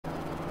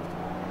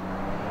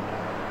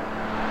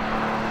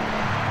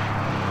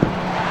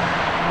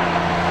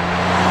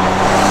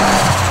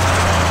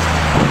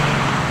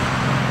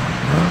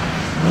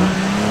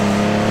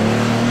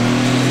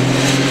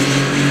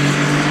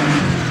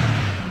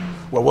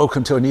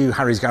welcome to a new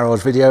Harry's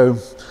Garage video,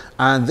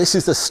 and this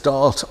is the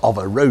start of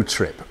a road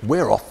trip.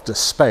 We're off to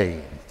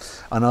Spain,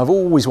 and I've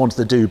always wanted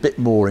to do a bit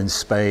more in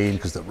Spain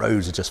because the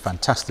roads are just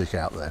fantastic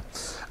out there.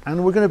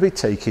 And we're going to be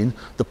taking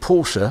the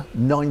Porsche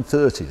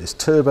 930, this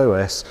Turbo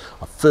S.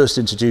 I first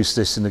introduced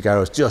this in the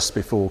garage just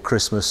before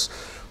Christmas.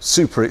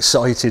 Super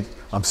excited.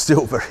 I'm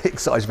still very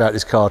excited about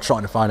this car,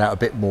 trying to find out a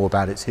bit more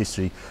about its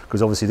history,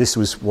 because obviously this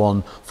was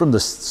one from the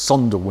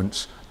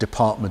Sonderwunsch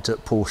department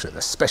at Porsche,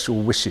 the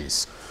special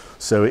wishes.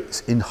 So it's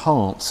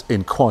enhanced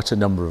in quite a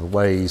number of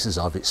ways, as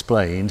I've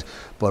explained,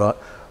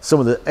 but some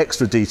of the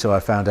extra detail I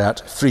found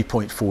out: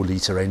 3.4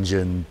 litre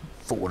engine,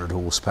 400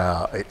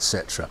 horsepower,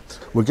 etc.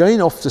 We're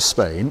going off to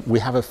Spain. We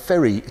have a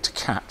ferry to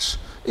catch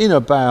in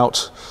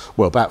about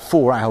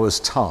 4 hours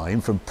time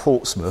from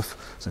Portsmouth.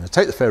 So I'm going to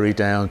take the ferry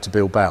down to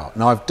Bilbao.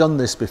 Now, I've done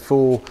this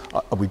before.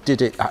 We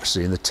did it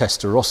actually in the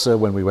Testarossa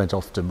when we went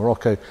off to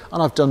Morocco,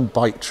 and I've done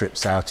bike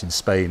trips out in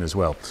Spain as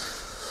well.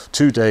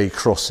 2-day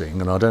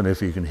crossing, and I don't know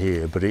if you can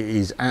hear, but it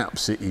is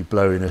absolutely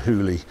blowing a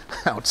hoolie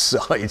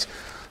outside.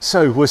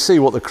 So we'll see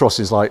what the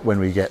crossing is like when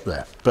we get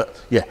there. But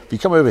yeah, if you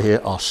come over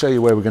here, I'll show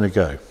you where we're going to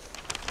go.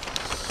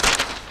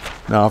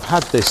 Now, I've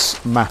had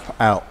this map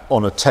out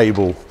on a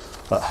table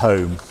at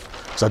home,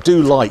 because I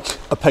do like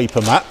a paper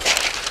map.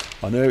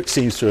 I know it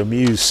seems to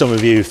amuse some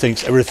of you who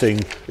thinks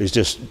everything is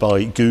just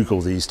by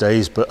Google these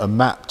days, but a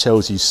map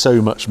tells you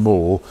so much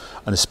more,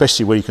 and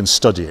especially where you can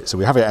study it. So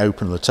we have it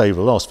open on the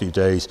table the last few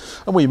days,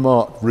 and we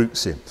mark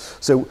routes in.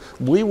 So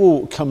we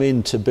will come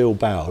into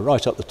Bilbao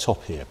right up the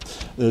top here.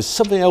 There's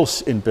something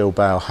else in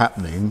Bilbao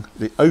happening.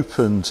 It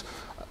opened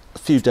a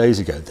few days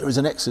ago. There is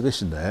an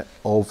exhibition there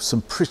of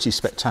some pretty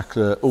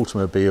spectacular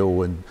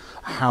automobile and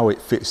how it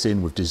fits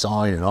in with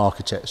design and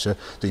architecture,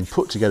 being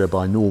put together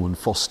by Norman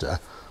Foster.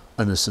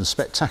 And there's some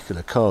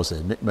spectacular cars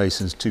there. Nick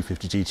Mason's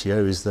 250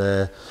 GTO is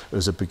there.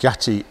 There's a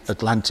Bugatti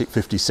Atlantic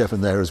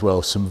 57 there as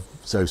well. Some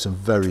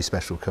very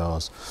special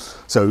cars.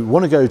 So we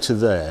want to go to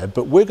there,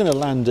 but we're going to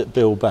land at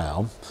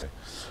Bilbao.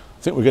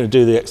 I think we're going to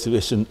do the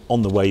exhibition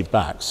on the way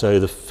back. So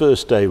the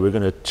first day we're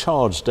going to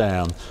charge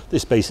down.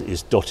 This basically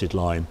is dotted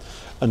line,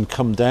 and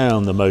come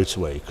down the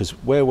motorway, because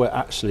where we're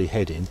actually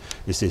heading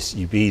is this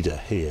Ubeda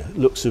here. It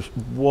looks a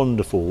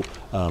wonderful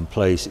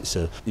place. It's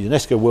a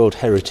UNESCO World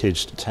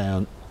Heritage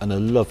town and a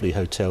lovely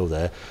hotel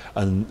there,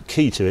 and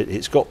key to it,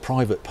 it's got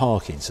private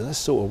parking. So that's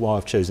sort of why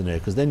I've chosen there,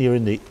 because then you're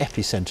in the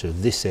epicenter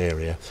of this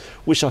area,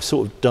 which I've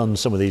sort of done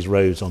some of these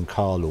roads on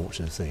car launch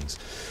and things.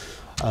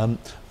 And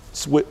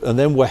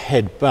then we'll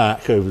head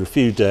back over a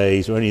few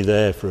days. We're only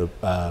there for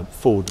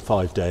 4 to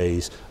 5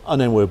 days, and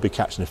then we'll be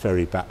catching a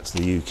ferry back to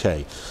the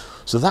UK.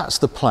 So that's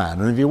the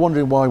plan. And if you're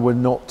wondering why we're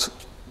not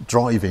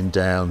driving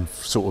down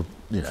sort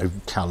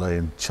of, Calais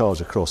and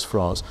charge across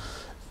France,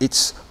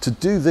 it's to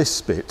do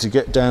this bit, to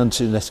get down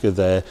to UNESCO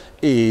there,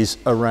 is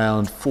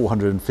around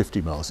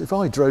 450 miles. If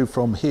I drove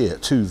from here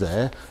to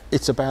there,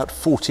 it's about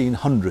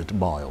 1,400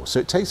 miles. So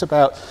it takes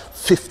about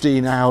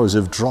 15 hours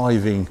of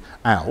driving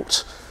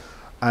out.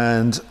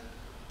 And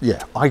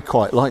yeah, I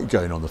quite like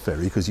going on the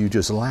ferry, because you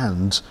just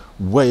land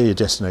where your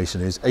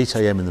destination is. 8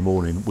 AM in the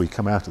morning, we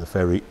come out of the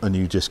ferry and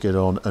you just get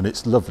on, and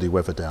it's lovely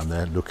weather down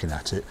there looking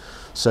at it.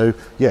 So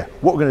yeah,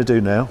 what we're going to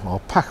do now, I'll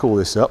pack all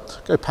this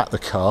up, go pack the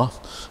car,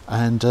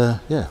 and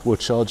yeah, we'll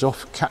charge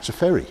off, catch a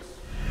ferry.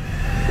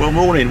 Well,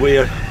 morning,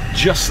 we're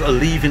just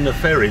leaving the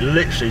ferry,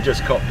 literally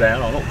just got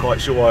down. I'm not quite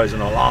sure why there's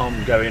an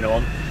alarm going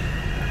on.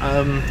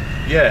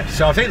 Yeah,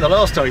 so I think the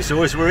last time you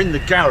saw us, we're in the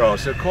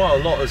garage, so quite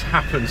a lot has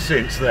happened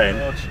since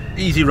then.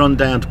 Easy run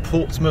down to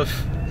Portsmouth,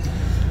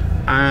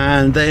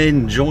 and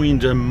then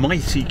joined a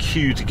mighty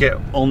queue to get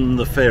on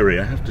the ferry.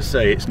 I have to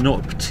say, it's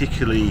not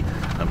particularly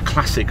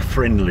classic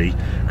friendly,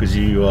 because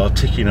you are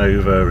ticking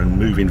over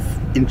and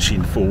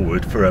inching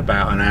forward for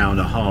about an hour and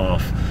a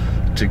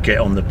half to get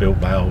on the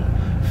Bilbao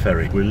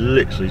ferry. We're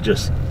literally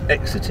just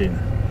exiting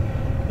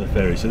the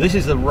ferry. So this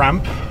is the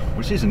ramp,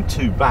 which isn't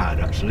too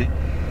bad actually.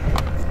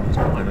 It's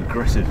quite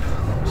aggressive.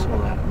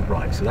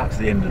 Right, so that's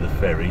the end of the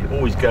ferry.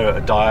 Always go at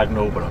a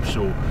diagonal, but I'm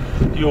sure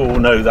you all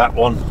know that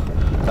one,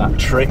 that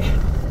trick.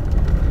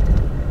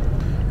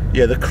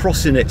 Yeah, the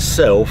crossing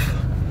itself,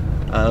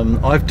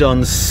 I've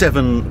done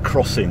 7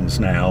 crossings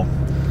now,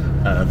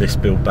 this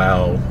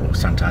Bilbao or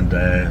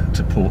Santander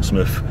to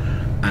Portsmouth,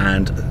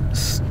 and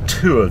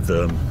 2 of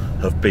them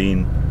have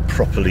been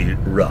properly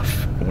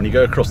rough. When you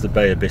go across the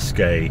Bay of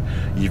Biscay,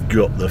 you've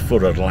got the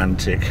full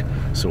Atlantic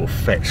sort of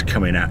fetch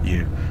coming at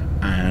you,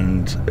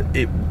 and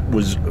it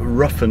was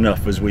rough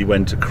enough as we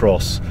went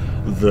across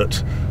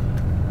that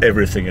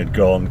everything had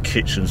gone.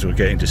 Kitchens were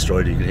getting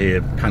destroyed. You could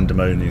hear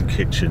pandemonium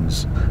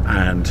kitchens,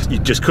 and you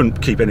just couldn't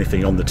keep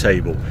anything on the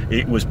table.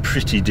 It was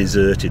pretty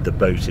deserted, the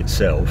boat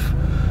itself.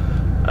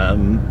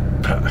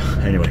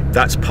 Anyway,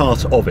 that's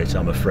part of it,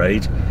 I'm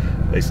afraid.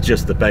 It's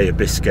just the Bay of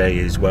Biscay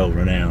is well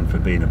renowned for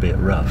being a bit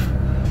rough.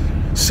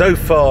 So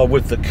far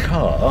with the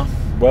car,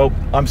 well,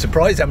 I'm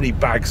surprised how many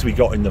bags we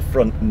got in the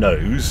front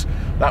nose.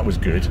 That was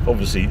good.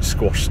 Obviously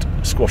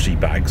squashy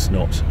bags,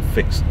 not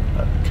fixed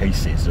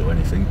cases or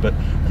anything, but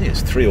I think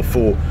it's 3 or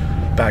 4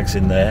 bags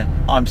in there.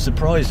 I'm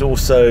surprised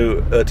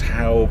also at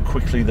how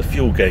quickly the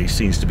fuel gauge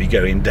seems to be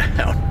going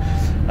down.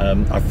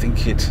 I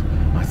think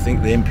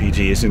the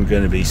MPG isn't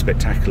going to be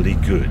spectacularly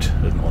good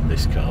on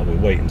this car. We'll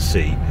wait and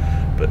see,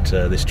 but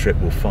this trip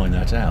will find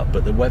that out.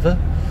 But the weather,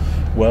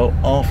 well,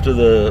 after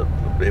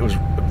it was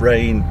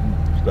rain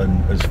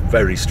and there's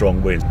very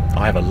strong wind.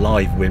 I have a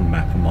live wind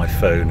map on my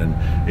phone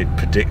and it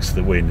predicts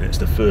the wind. It's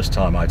the first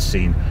time I'd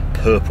seen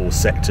purple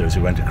sector as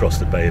we went across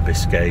the Bay of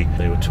Biscay.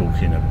 They were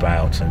talking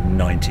about a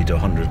 90 to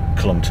 100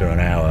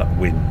 km/h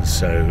wind,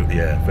 so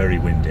yeah, very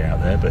windy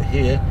out there. But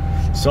here,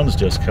 sun's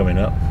just coming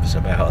up, it's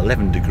about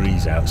 11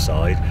 degrees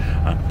outside.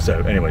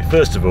 So anyway,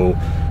 first of all,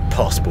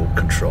 passport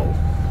control.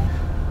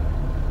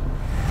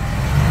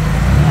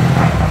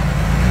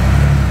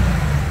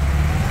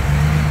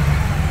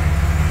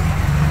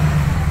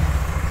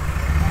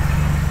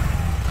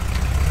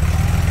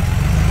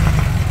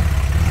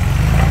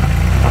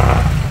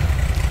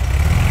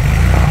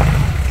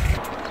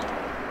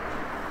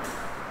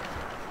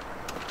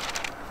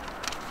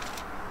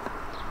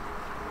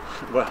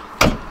 Well,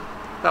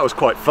 that was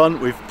quite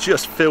fun. We've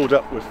just filled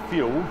up with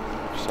fuel,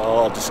 so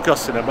I'll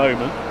discuss in a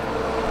moment.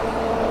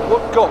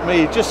 What got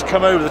me just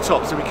come over the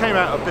top, so we came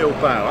out of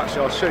Bilbao.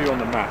 Actually, I'll show you on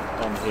the map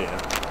on here.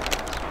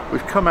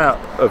 We've come out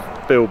of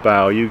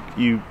Bilbao.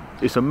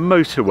 It's a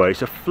motorway,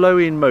 it's a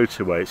flowing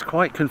motorway. It's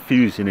quite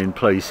confusing in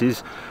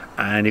places,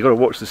 and you've got to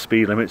watch the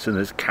speed limits, and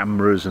there's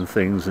cameras and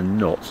things and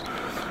knots.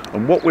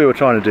 And what we were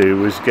trying to do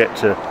was get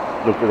to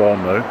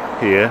Logroño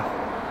here,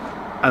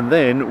 and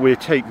then we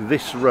take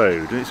this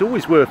road. And it's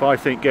always worth, I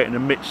think, getting a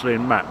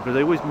Michelin map, because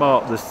they always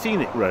mark the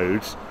scenic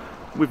roads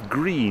with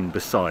green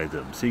beside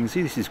them. So you can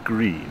see this is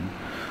green.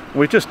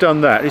 We've just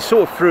done that. It's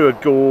sort of through a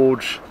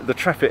gorge. The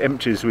traffic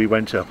empties as we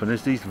went up, and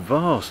there's these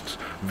vast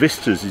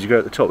vistas as you go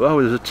at the top.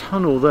 Oh, there's a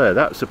tunnel there.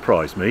 That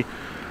surprised me.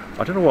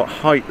 I don't know what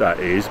height that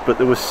is, but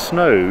there was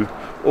snow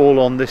all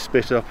on this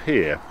bit up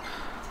here,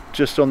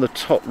 just on the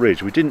top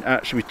ridge. We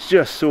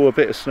just saw a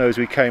bit of snow as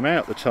we came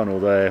out the tunnel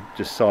there,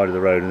 just side of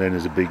the road, and then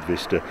there's a big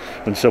vista,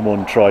 and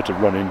someone tried to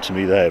run into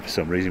me there for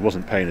some reason. He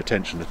wasn't paying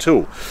attention at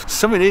all.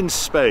 Something in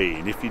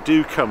Spain, if you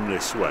do come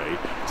this way,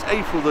 it's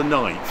April the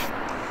 9th,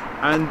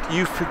 and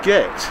you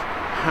forget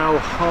how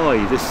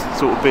high this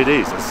sort of bit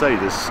is. I say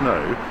there's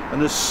snow, and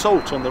there's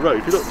salt on the road.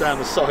 If you look down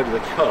the side of the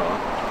car,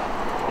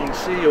 you can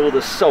see all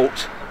the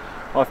salt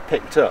I've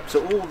picked up.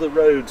 So all the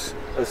roads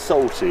are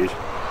salted,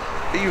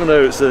 even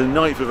though it's the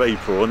 9th of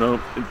April,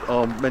 and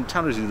our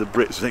mentality of the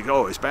Brits think,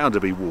 oh, it's bound to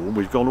be warm.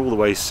 We've gone all the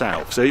way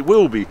south, so it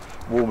will be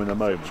warm in a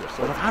moment.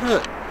 But I've had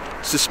a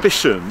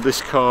suspicion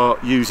this car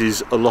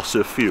uses a lot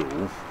of fuel,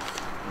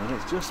 and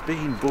it's just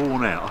been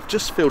borne out. I've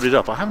just filled it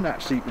up. I haven't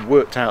actually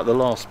worked out the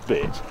last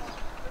bit.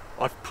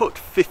 I've put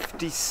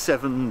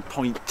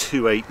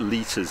 57.28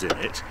 litres in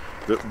it.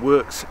 That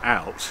works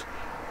out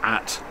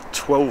at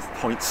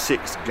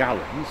 12.6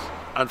 gallons.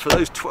 And for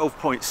those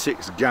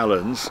 12.6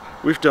 gallons,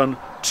 we've done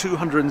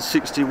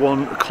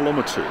 261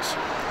 kilometres,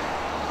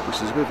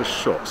 which is a bit of a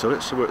shock. So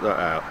let's work that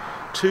out.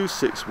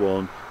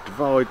 261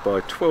 divided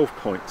by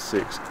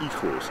 12.6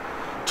 equals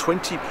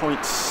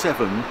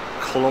 20.7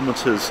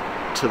 kilometres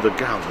to the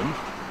gallon.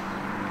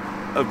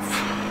 Of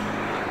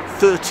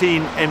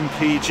 13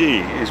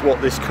 mpg is what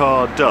this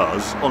car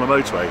does on a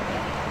motorway.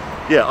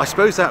 Yeah, I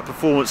suppose that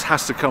performance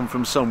has to come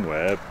from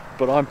somewhere,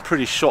 but I'm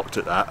pretty shocked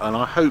at that, and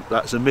I hope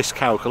that's a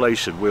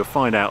miscalculation. We'll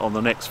find out on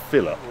the next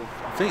filler.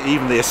 I think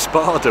even the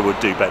Espada would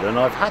do better, and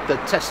I've had the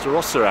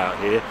Testarossa out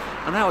here,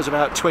 and that was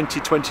about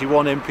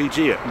 20-21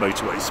 mpg at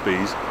motorway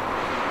speeds.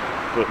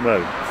 But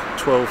no,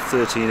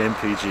 12-13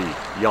 mpg,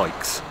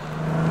 yikes.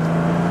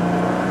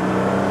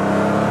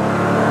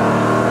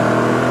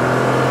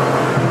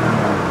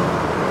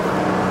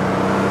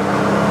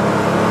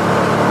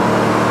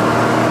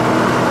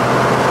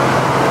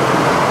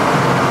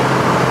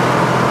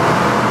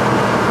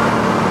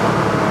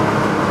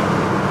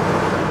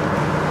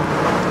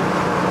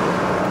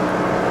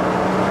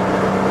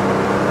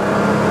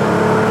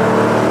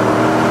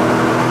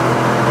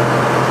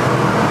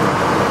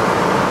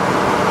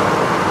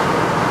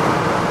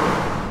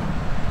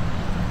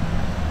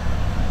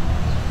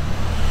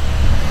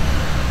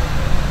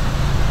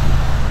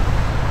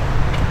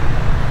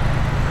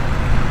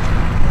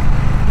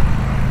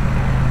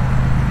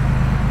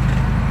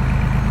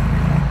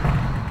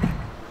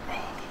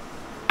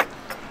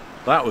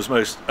 That was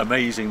most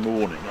amazing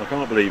morning. I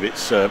can't believe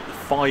it's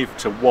 5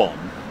 to 1,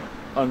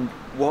 and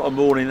what a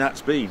morning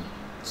that's been.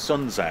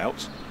 Sun's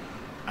out,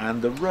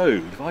 and the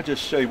road, if I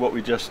just show you what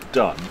we just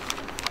done.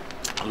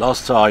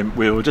 Last time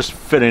we were just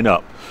filling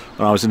up,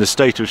 and I was in a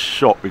state of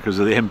shock because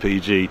of the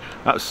MPG.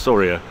 That's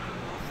Soria.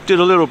 Did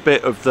a little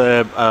bit of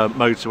their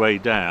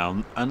motorway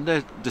down, and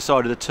they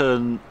decided to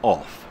turn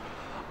off,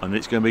 and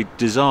it's going to be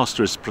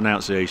disastrous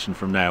pronunciation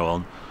from now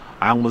on.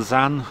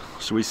 Almazan,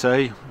 shall we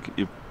say?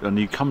 And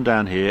you come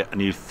down here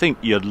and you think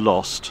you'd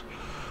lost,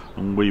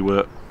 and we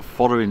were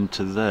following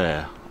to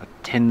there,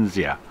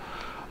 Atencia,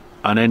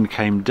 and then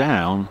came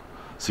down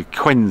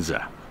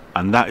Sequenza,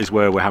 and that is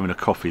where we're having a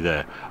coffee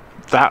there.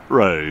 That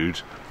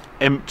road,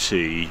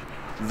 empty,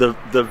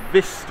 The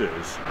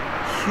vistas,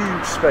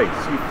 huge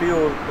space. You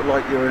feel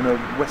like you're in a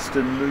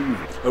Western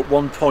movie. At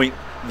one point,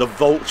 the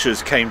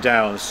vultures came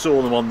down and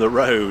saw them on the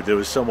road. There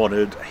was someone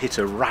who'd hit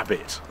a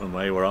rabbit and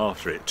they were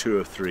after it, 2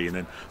 or 3, and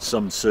then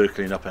some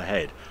circling up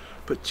ahead.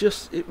 But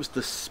just, it was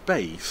the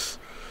space,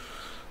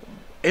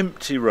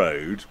 empty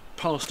road,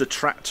 past a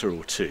tractor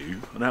or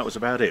 2, and that was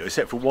about it,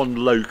 except for one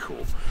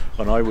local.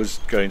 And I was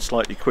going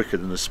slightly quicker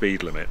than the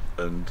speed limit,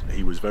 and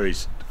he was very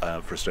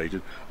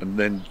frustrated, and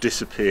then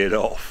disappeared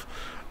off.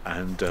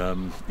 And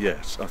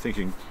yes, I think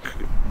in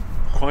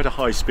quite a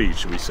high speed,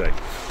 shall we say.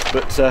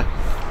 But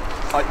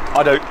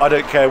I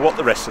don't care what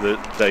the rest of the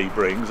day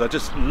brings. I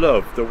just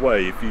love the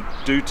way, if you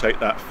do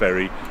take that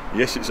ferry,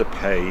 yes, it's a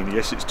pain,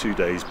 yes, it's 2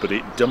 days, but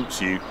it dumps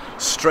you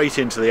straight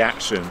into the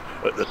action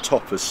at the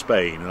top of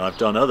Spain. And I've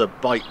done other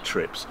bike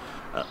trips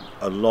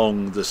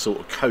along the sort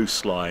of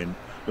coastline,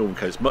 northern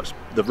coast.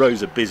 The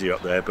roads are busy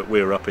up there, but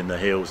we're up in the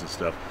hills and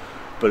stuff.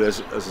 But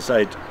as I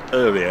said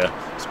earlier,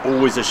 it's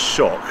always a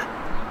shock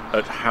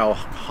at how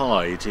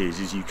high it is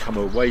as you come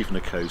away from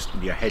the coast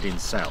and you're heading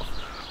south.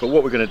 But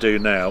what we're going to do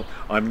now,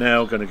 I'm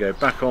now going to go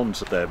back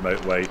onto the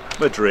motorway,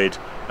 Madrid,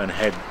 and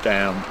head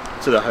down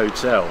to the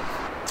hotel.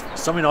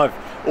 Something I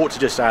ought to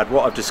just add,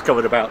 what I've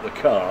discovered about the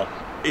car,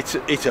 it's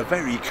a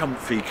very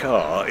comfy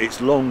car.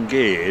 It's long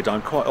geared.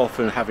 I'm quite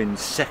often having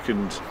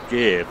second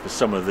gear for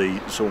some of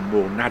the sort of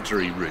more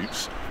nadgery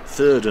routes,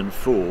 3rd and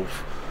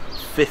 4th.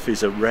 5th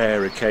is a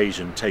rare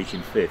occasion,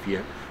 taking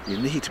 5th. You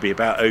need to be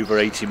about over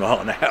 80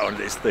 miles an hour on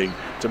this thing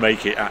to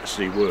make it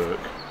actually work.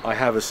 I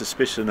have a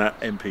suspicion that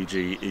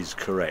MPG is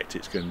correct.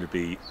 It's going to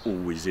be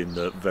always in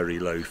the very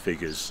low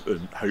figures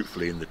and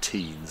hopefully in the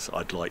teens,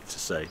 I'd like to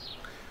say.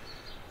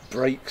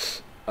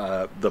 Brakes,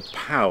 the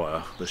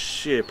power, the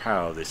sheer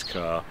power of this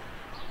car,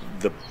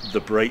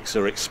 the brakes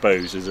are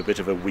exposed as a bit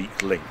of a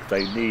weak link.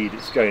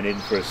 It's going in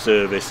for a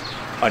service.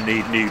 I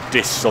need new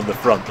discs on the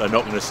front. They're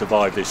not going to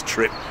survive this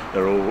trip.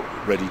 They're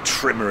already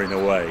trimmering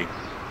away.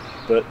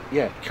 But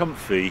yeah,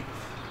 comfy,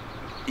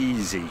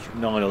 easy.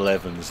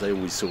 911s, they're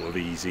always sort of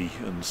easy,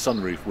 and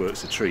sunroof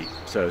works a treat.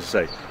 So as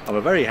I say, I'm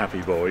a very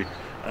happy boy,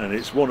 and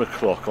it's 1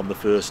 o'clock on the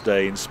first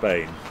day in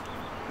Spain.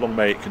 Long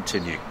may it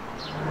continue.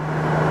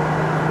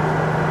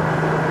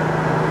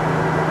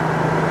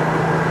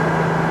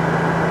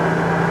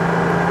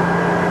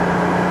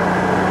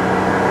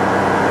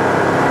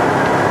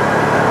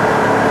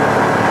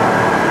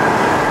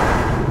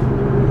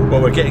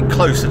 Well, we're getting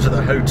closer to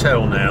the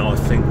hotel now. I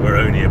think we're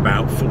only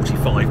about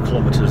 45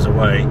 kilometres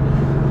away.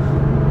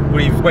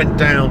 We went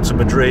down to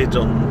Madrid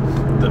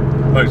on the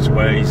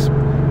motorways,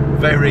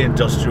 very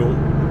industrial,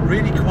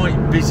 really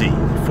quite busy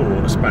for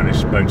a Spanish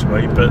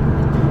motorway, but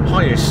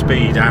highest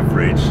speed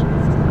average.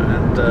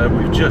 And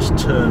we've just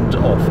turned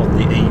off on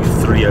the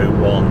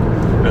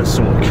E301 that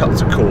sort of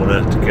cuts a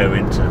corner to go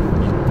into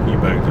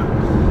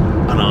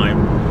Ubeda. And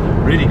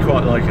I'm really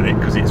quite liking it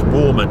because it's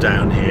warmer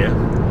down here.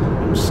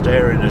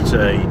 Staring at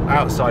a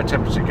outside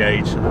temperature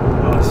gauge,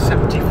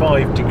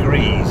 75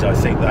 degrees I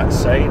think that's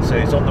saying, so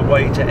it's on the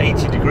way to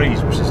 80 degrees,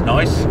 which is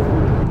nice.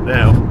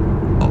 Now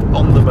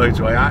on the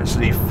motorway I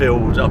actually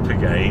filled up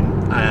again,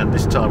 and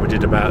this time we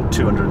did about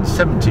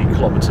 270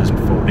 kilometres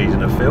before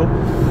needing a fill,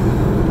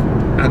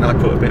 and I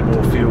put a bit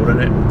more fuel in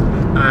it,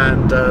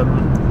 and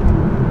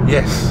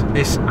yes,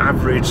 it's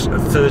averaged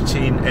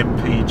 13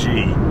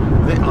 mpg.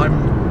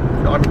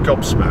 I'm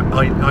gobsmacked.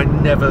 I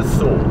never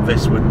thought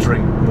this would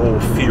drink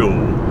more fuel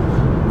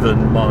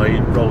than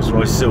my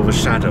Rolls-Royce Silver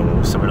Shadow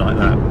or something like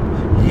that.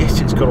 Yes,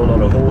 it's got a lot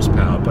of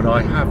horsepower, but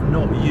I have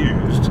not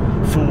used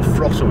full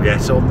throttle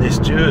yet on this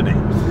journey.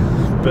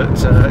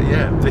 But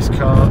yeah, this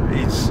car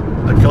is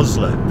a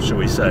guzzler, shall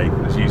we say,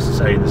 as you used to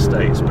say in the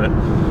States. But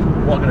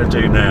what I'm going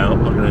to do now,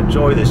 I'm going to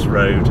enjoy this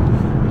road,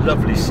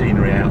 lovely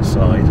scenery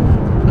outside,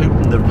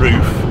 open the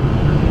roof,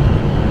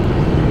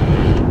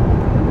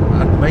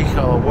 and make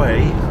our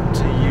way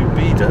to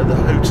Ubeda, the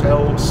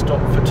hotel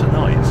stop for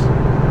tonight.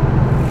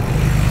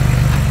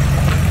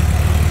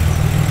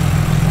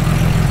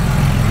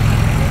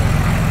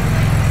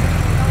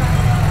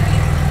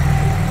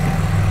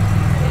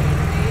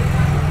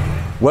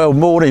 Well,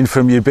 morning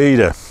from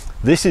Ubeda.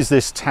 This is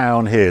this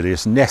town here,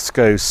 this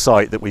UNESCO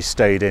site that we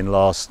stayed in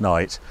last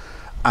night,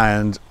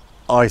 and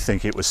I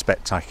think it was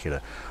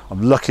spectacular.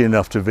 I'm lucky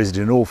enough to visit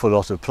an awful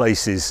lot of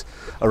places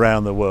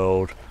around the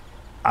world,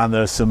 and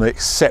there's some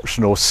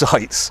exceptional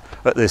sights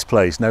at this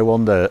place. No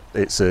wonder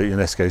it's a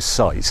UNESCO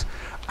site.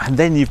 And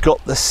then you've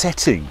got the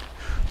setting.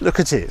 Look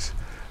at it.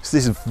 It's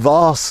this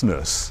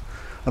vastness.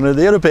 And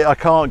the other bit I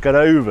can't get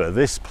over,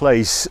 this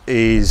place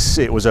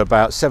it was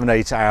about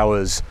 7-8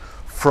 hours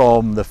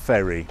from the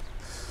ferry,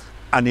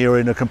 and you're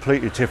in a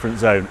completely different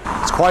zone.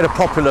 It's quite a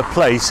popular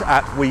place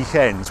at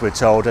weekends, we're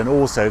told, and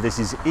also this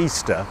is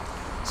Easter.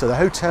 So the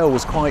hotel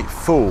was quite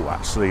full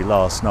actually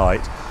last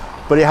night,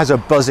 but it has a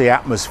buzzy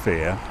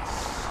atmosphere.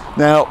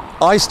 Now,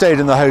 I stayed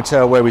in the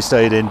hotel where we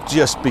stayed in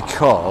just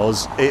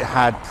because it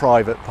had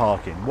private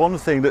parking. One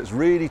thing that's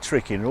really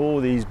tricky in all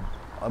these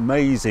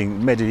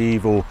amazing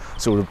medieval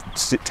sort of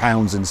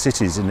towns and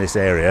cities in this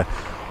area,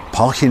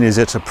 parking is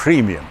at a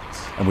premium.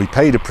 and we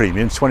paid a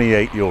premium,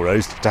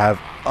 €28, to have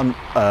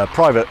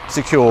private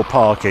secure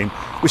parking,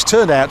 which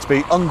turned out to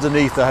be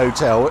underneath the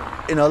hotel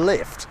in a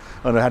lift.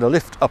 And I had a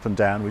lift up and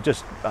down. We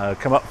just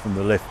come up from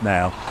the lift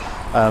now,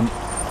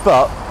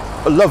 but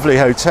a lovely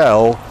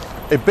hotel,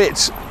 a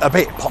bit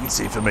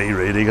poncy for me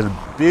really.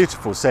 A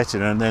beautiful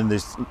setting, and then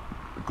this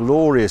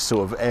glorious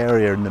sort of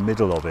area in the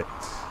middle of it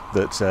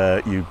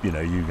that you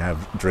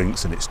have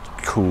drinks, and it's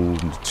cool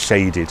and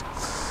shaded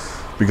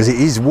because it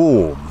is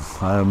warm.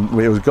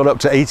 We got up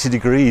to 80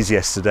 degrees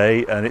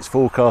yesterday, and it's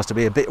forecast to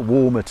be a bit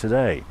warmer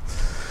today.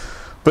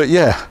 But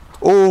yeah,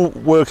 all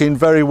working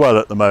very well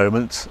at the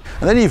moment.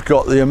 And then you've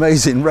got the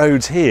amazing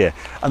roads here,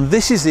 and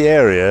this is the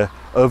area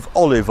of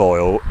olive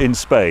oil in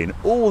Spain.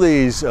 All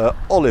these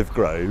olive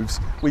groves,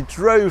 we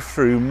drove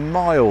through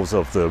miles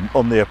of them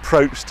on the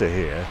approach to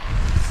here,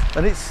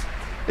 and it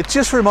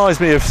just reminds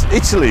me of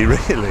Italy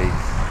really,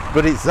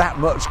 but it's that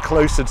much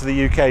closer to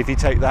the UK if you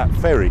take that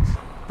ferry.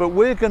 But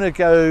we're going to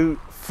go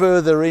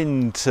further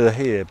into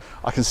here.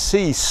 I can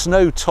see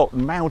snow-topped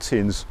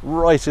mountains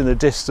right in the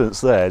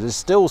distance there. There's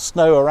still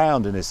snow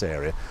around in this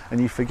area, and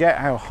you forget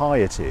how high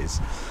it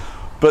is.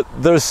 But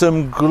there's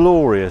some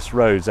glorious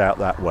roads out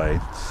that way.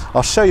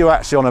 I'll show you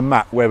actually on a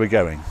map where we're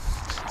going.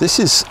 This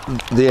is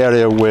the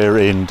area we're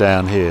in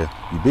down here.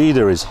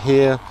 Ubeda is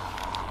here.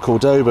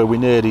 Cordoba we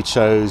nearly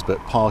chose, but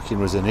parking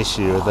was an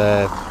issue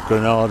there.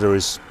 Granada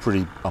is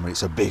pretty, I mean,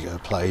 it's a bigger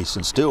place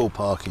and still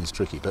parking's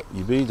tricky, but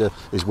Ubeda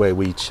is where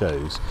we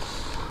chose.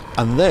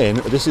 And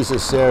then this is the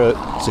Sierra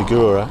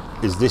Segura,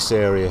 is this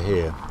area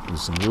here.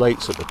 There's some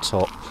lakes at the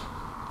top.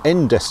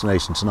 End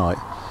destination tonight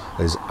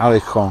is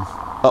Alicon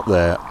up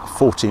there,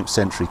 14th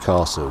century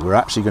castle. We're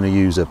actually going to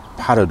use a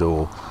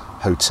Parador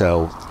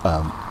hotel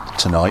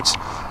tonight.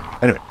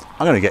 Anyway,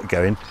 I'm going to get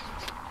going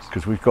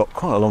because we've got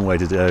quite a long way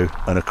to go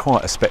and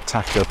quite a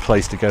spectacular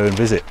place to go and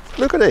visit.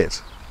 Look at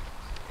it.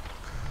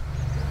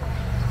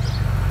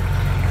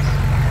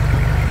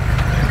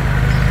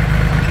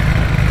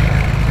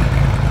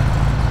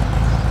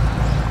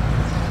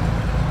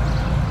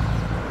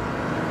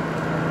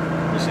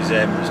 Mrs.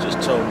 M has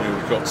just told me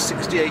we've got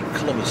 68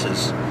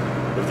 kilometres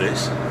of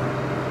this.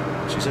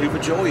 She's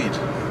overjoyed.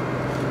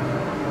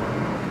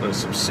 There's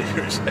some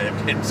serious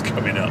hairpins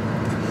coming up.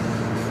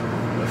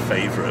 My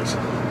favourite.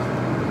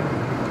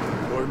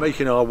 We're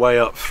making our way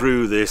up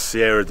through this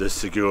Sierra de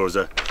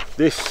Segura.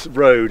 This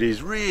road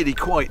is really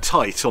quite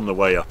tight on the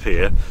way up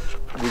here.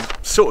 We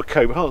sort of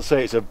cope. I can't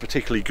say it's a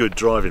particularly good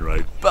driving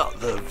road, but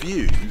the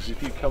views,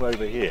 if you come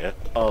over here,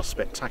 are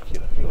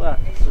spectacular. Look at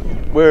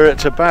that. We're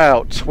at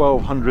about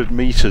 1,200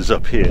 metres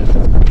up here.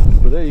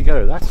 But there you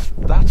go,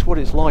 that's what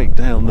it's like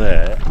down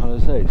there.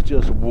 As I say, it's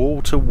just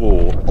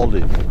wall-to-wall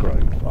olive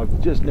grove.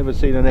 I've just never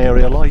seen an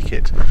area like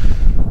it.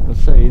 I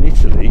say in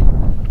Italy,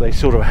 they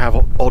sort of have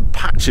odd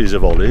patches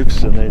of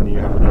olives, and then you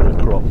have another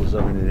crop or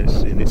something,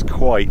 and it's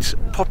quite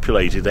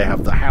populated. They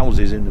have the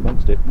houses in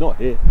amongst it. Not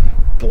here.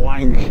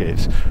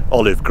 Blanket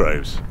olive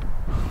groves.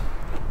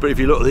 But if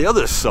you look at the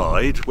other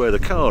side where the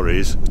car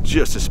is,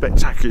 just a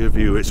spectacular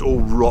view. It's all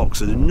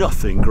rocks and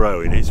nothing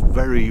growing. It's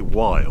very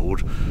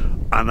wild,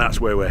 and that's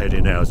where we're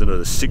heading now. It's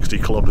another 60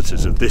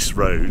 kilometres of this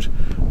road,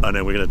 and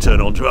then we're going to turn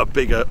onto a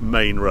bigger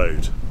main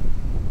road.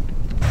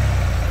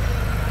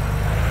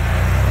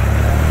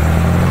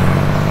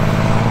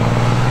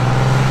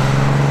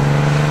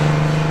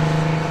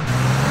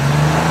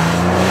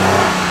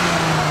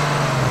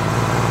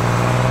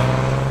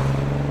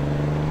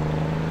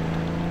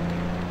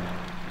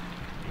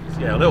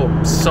 Yeah, a little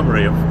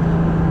summary of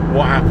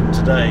what happened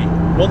today.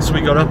 Once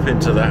we got up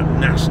into that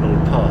national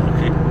park,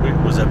 it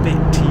was a bit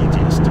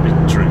tedious, to be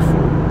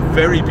truthful.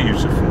 Very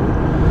beautiful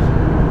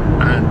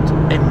and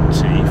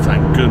empty,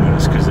 thank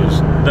goodness, because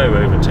there's no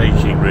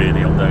overtaking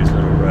really on those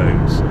little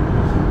roads.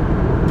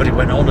 But it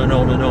went on and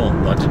on and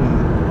on. I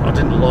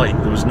didn't like,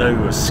 there was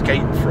no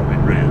escape from it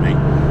really.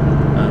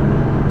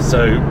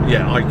 So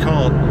yeah, I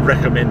can't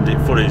recommend it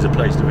fully as a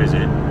place to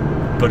visit.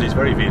 But it's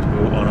very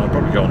beautiful, and I'll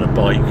probably go on a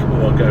bike,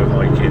 or I'll go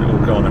hiking, or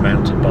go on a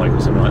mountain bike or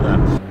something like that.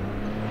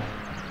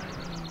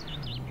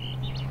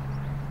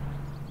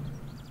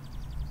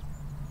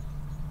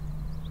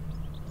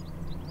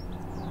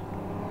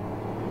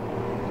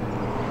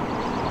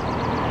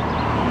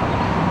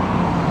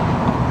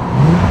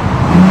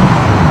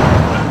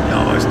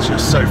 Oh, it's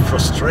just so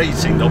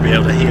frustrating not being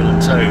able to heel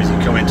and toe as you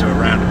come into a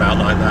roundabout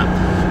like that.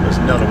 There's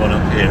another one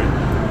up here.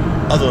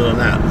 Other than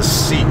that, the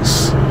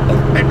seats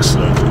are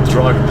excellent. The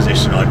driving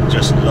position, I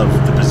just love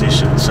the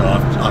position, so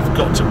I've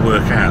got to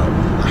work out.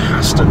 There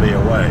has to be a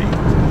way.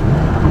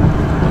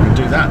 I can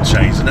do that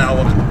change, and now I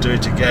want to do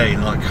it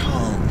again, and I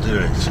can't do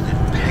it.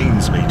 It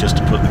pains me just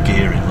to put the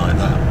gear in like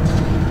that.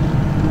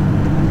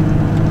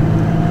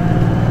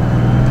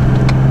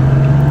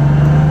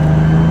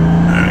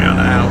 And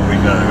out we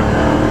go.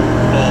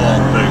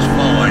 On those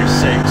 5,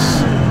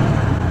 6.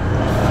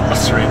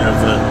 Fluttering of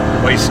the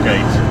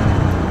wastegate.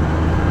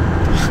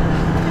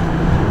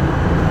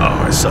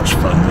 Oh, it's such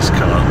fun, this car.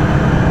 I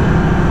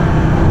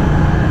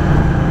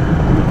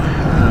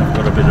have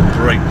got a bit of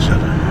brake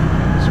judder,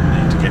 which we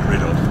need to get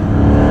rid of.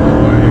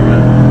 There you go.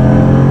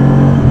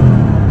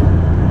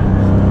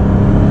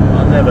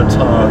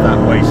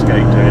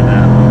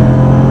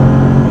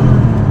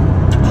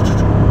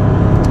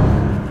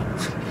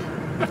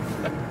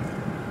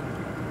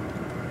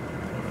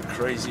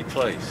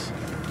 place.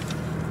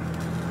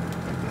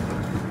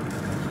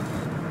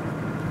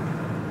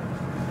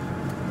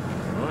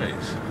 Right.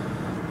 Is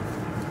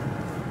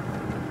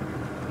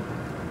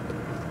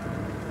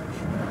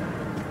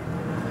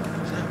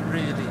that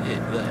really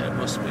it there? It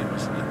must be,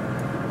 mustn't it?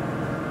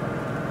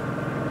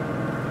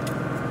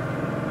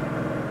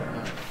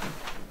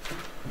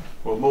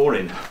 Well,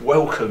 morning.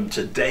 Welcome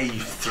to day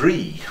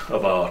 3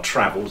 of our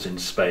travels in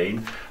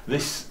Spain.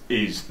 This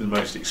is the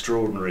most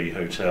extraordinary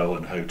hotel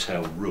and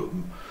hotel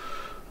room.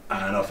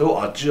 And I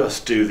thought I'd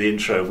just do the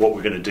intro of what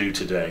we're going to do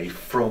today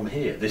from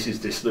here. This is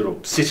this little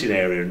sitting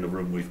area in the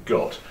room we've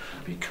got.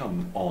 If you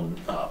come on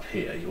up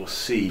here, you'll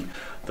see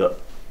that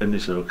in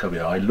this little cubby,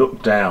 I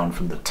look down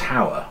from the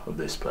tower of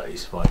this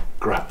place. If I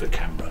grab the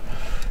camera,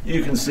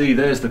 you can see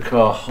there's the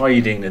car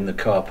hiding in the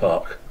car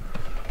park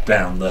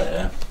down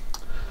there.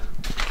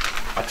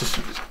 I just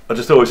thought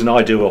it was an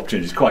ideal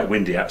opportunity. It's quite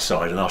windy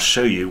outside, and I'll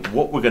show you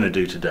what we're going to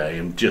do today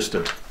and just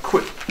a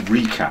quick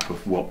recap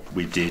of what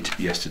we did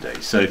yesterday.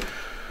 So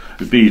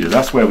Ubeda,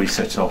 that's where we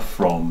set off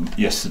from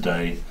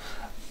yesterday,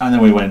 and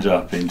then we went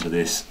up into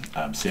this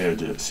Sierra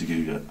de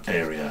Segura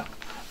area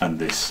and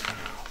this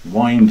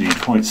windy,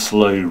 quite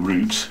slow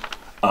route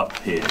up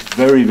here.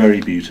 Very,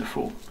 very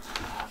beautiful.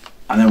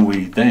 And then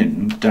we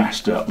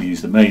dashed up. We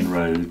used the main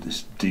road,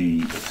 this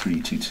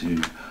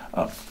D322,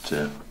 up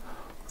to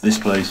this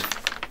place,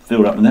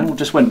 filled up, and then we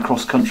just went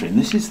cross country. And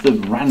this is the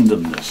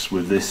randomness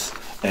with this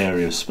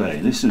area of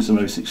Spain. This is the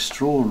most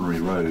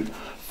extraordinary road,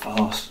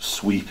 fast,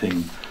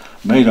 sweeping.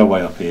 Made our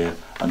way up here,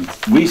 and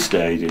we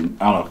stayed in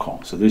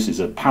Alarcon. So this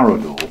is a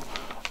parador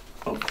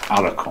of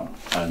Alarcon,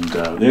 and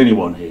the only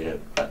one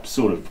here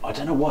sort of, I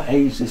don't know what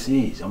age this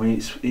is. I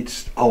mean,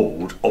 it's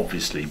old,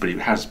 obviously, but it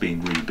has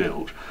been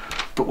rebuilt.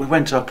 But we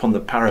went up on the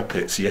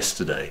parapets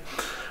yesterday,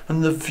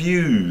 and the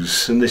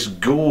views and this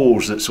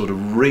gorge that sort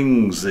of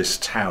rings this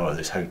tower,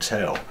 this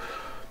hotel,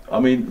 I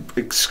mean,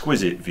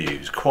 exquisite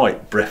views,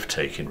 quite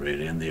breathtaking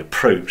really, and the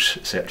approach,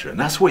 etc. And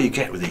that's what you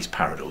get with these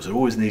paradors. They're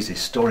always in these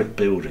historic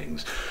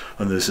buildings,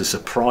 and there's a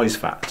surprise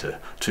factor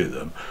to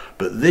them.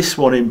 But this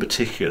one in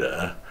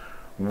particular,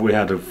 we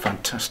had a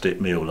fantastic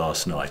meal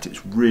last night.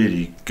 It's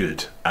really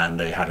good, and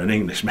they had an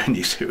English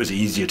menu, so it was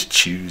easier to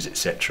choose,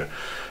 etc.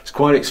 It's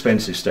quite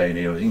expensive staying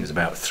here. I think it's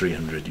about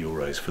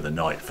 €300 for the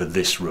night for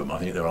this room. I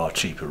think there are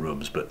cheaper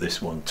rooms, but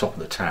this one, top of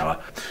the tower.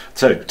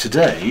 So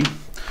today,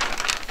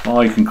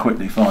 I can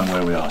quickly find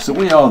where we are. So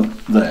we are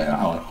there,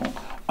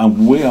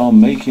 and we are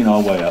making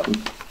our way up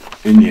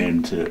in the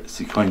end to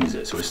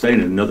Sequenza. So we're staying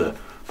in another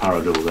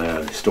parador there,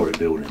 a historic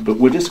building, but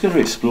we're just going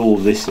to explore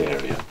this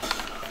area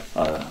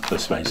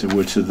of Spain. So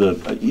we're to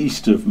the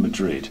east of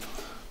Madrid.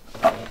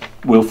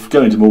 We'll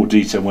go into more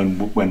detail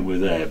when we're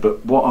there,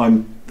 but what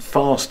I'm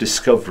fast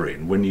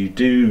discovering when you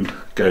do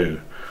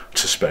go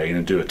to Spain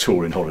and do a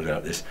touring holiday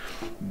like this,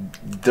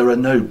 there are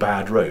no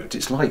bad roads.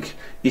 It's like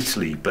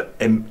Italy but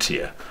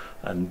emptier.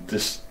 And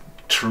just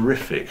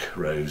terrific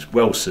roads,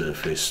 well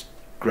surfaced,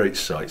 great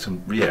sights,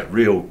 and yeah,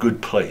 real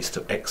good place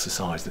to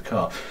exercise the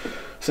car.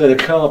 So the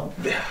car,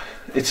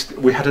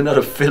 we had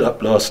another fill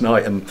up last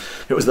night, and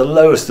it was the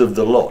lowest of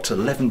the lot,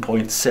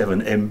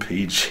 11.7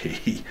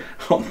 mpg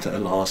on the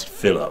last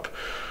fill up.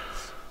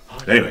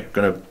 Anyway,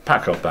 going to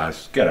pack our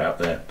bags, get out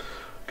there,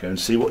 go and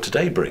see what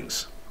today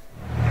brings.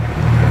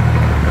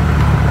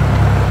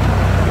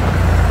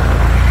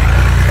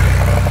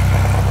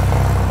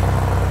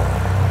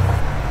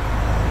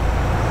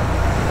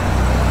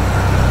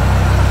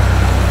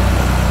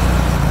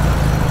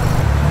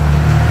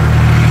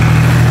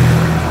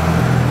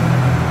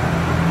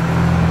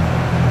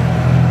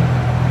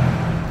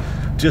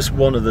 Just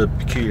one of the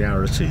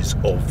peculiarities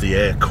of the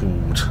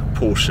air-cooled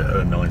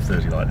Porsche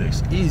 930 like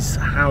this is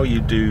how you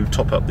do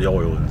top up the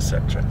oil,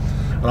 etc.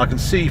 And I can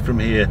see from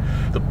here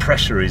the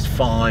pressure is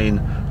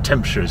fine,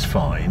 temperature is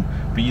fine,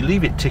 but you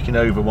leave it ticking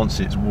over once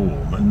it's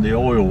warm, and the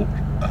oil,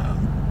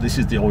 this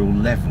is the oil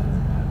level,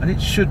 and it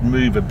should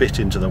move a bit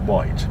into the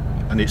white,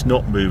 and it's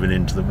not moving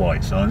into the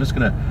white, so I'm just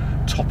going to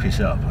top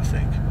it up, I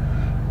think.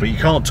 But you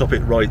can't top it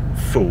right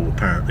full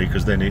apparently,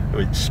 because then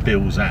it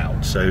spills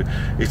out. So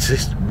it's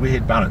this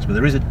weird balance, but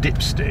there is a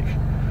dipstick,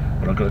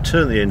 but I've got to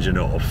turn the engine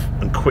off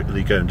and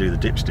quickly go and do the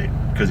dipstick,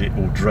 because it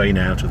will drain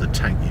out of the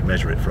tank you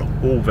measure it from.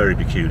 All very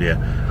peculiar,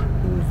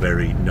 all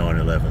very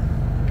 911.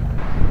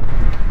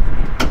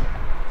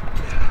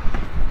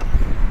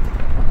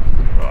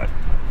 Right,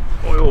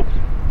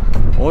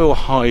 oil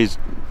highs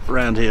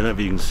around here, I don't know if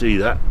you can see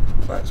that.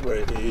 That's where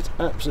it is.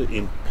 Absolutely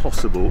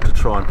impossible to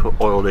try and put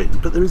oil in,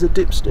 but there is a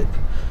dipstick.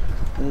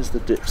 There's the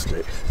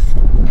dipstick.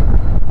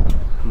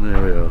 And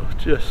there we are.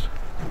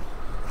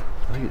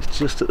 I think it's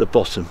just at the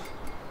bottom.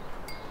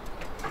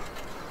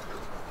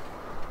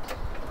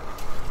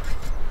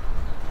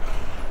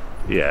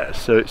 Yeah,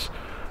 so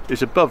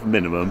it's above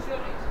minimum,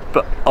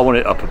 but I want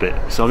it up a bit,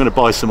 so I'm going to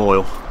buy some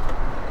oil.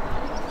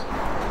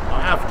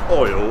 I have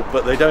oil,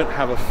 but they don't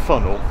have a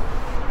funnel,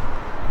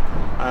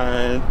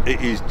 and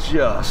it is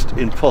just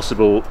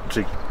impossible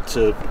to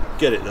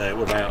get it there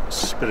without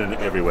spilling it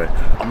everywhere.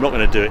 I'm not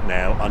going to do it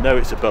now. I know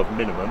it's above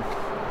minimum,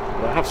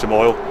 but I have some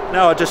oil.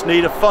 Now I just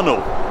need a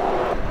funnel.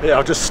 Yeah,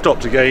 I've just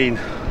stopped again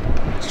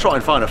to try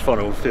and find a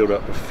funnel filled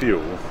up with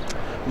fuel.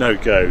 No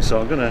go,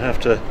 so I'm going to have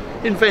to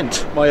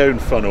invent my own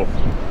funnel,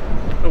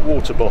 a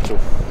water bottle.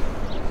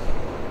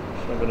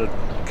 So I'm going to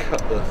cut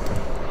the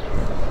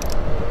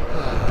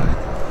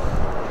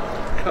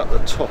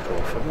top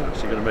off. I'm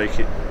actually going to make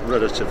it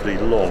relatively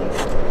long.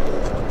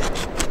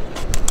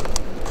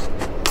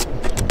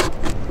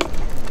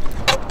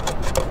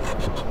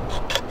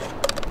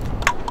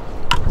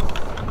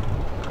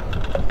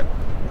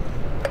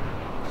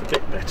 It's a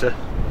bit better.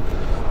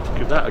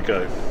 Give that a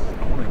go.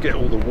 I want to get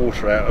all the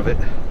water out of it.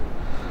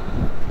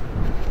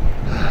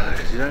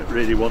 You don't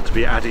really want to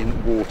be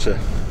adding water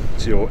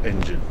to your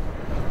engine.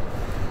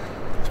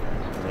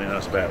 I think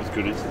that's about as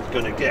good as it's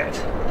going to get.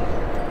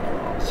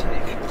 I'll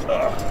take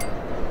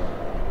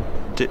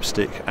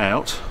dipstick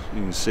out.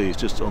 You can see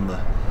it's just on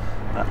that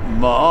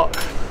mark.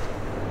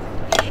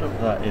 Shove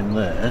that in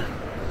there.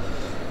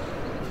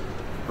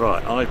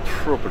 Right, I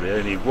probably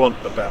only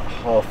want about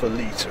half a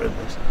litre in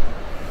this.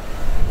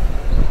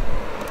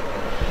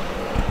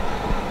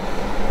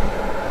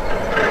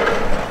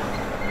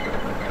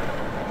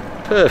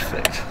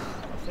 Perfect.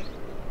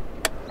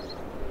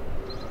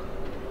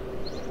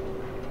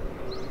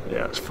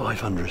 Yeah, it's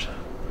 500.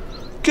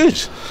 Good.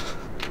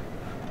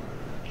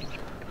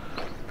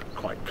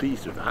 Quite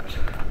pleased with that.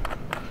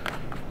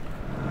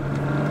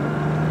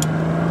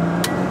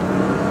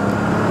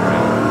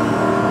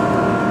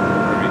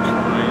 Very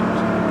kind.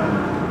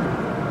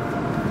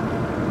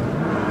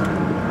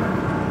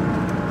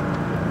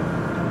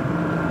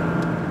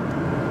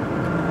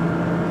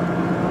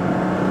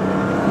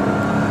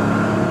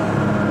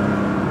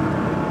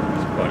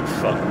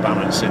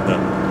 Balancing the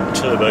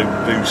turbo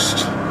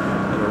boost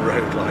on a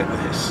road like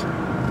this.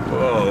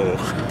 Whoa!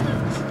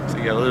 So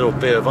you get a little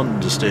bit of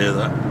understeer,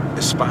 that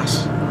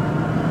espace.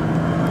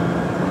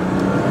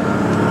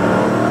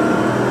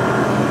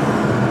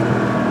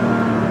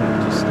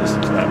 Just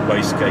listen to that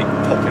wastegate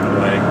popping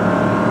away.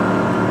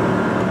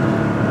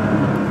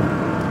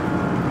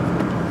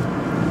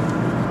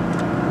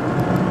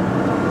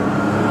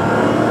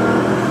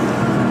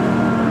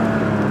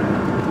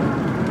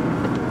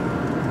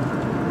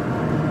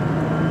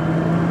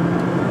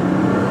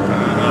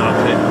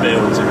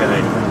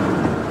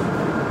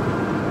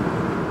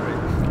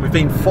 We've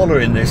been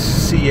following this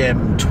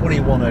CM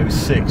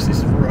 2106,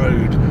 this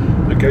road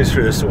that goes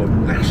through a sort of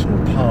national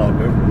park.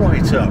 We're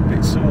right up,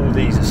 it's all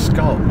these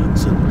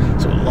escarpments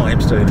and sort of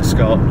limestone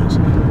escarpments.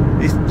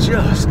 It's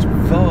just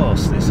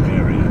vast, this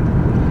area.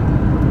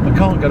 I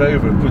can't get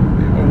over it, but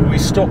we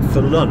stopped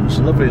for lunch,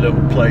 a lovely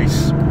little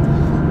place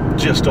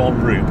just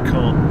en route.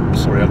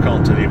 Sorry, I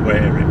can't tell you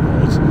where it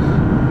was,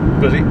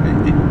 but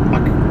I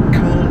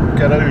can't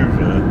get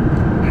over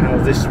how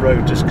this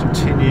road just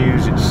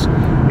continues. It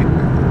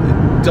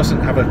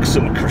doesn't have a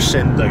sort of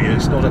crescendo.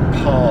 It's not a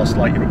pass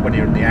like when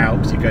you're in the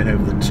Alps, you're going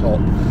over the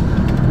top.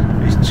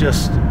 It's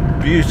just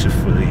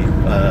beautifully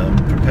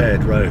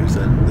prepared roads.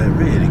 They're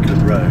really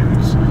good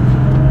roads.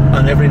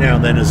 And every now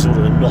and then there's sort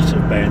of a knot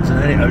of bends, and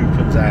then it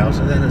opens out,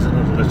 and then there's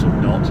another little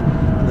knot,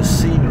 and the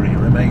scenery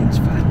remains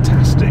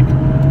fantastic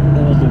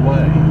all the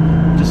way.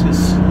 Just a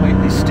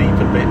slightly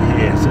steeper bit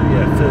here, so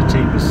yeah,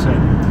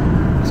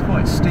 13%. It's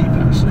quite steep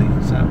actually.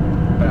 It's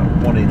about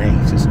 1 in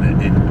 8, isn't it,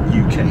 in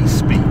UK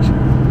speak.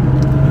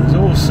 There's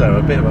also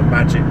a bit of a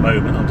magic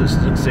moment. I'm just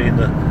seeing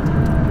that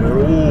we're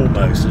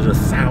almost at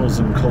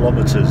 1,000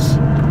 kilometres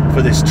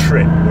for this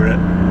trip. We're at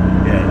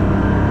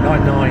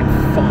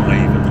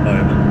 995 at the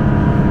moment.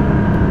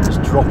 It's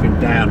dropping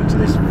down into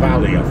this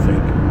valley, I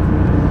think.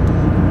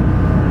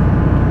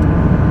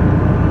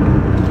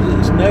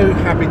 There's no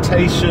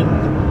habitation.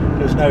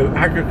 There's no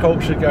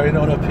agriculture going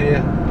on up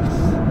here.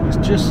 It's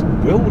just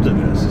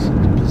wilderness. It's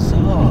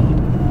bizarre.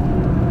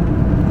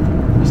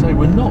 So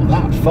we're not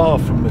that far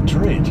from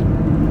Madrid.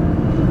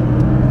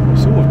 We're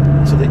sort of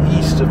to the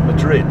east of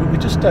Madrid, but we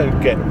just don't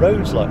get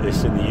roads like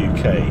this in the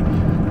UK,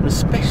 and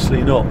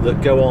especially not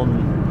that go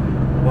on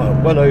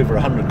well over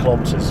 100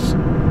 kilometres.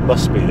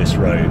 Must be this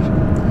road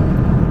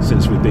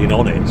since we've been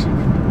on it.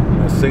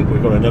 And I think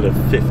we've got another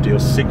 50 or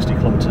 60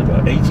 kilometres,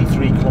 about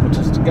 83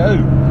 kilometres to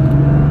go.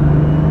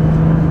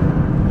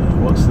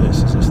 What's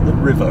this? Is this the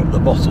river at the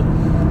bottom?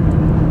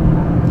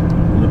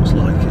 Looks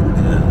like it.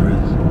 Yeah, there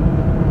is.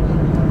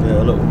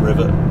 Yeah, a little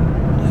river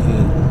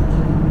here.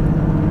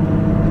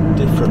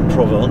 Different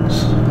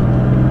Provence.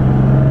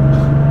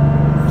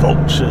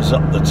 Vultures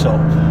up the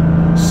top,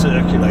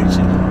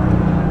 circulating.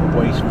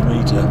 Wait for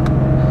me to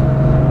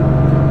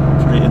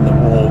put it in the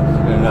wall.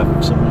 We're going to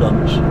have some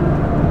lunch.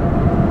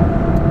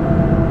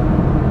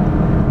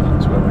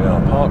 That's where we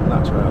are parked.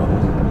 That's where our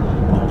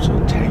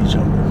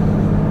Tejon.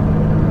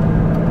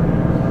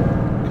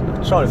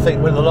 I'm trying to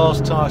think when the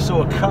last time I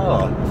saw a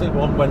car. I think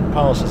one went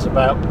past us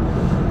about, I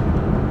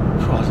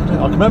don't know,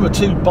 I can remember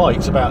 2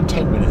 bikes about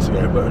 10 minutes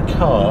ago, but a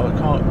car, I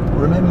can't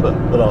remember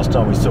the last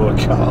time we saw a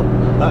car.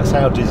 That's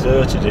how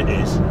deserted it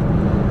is.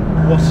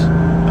 What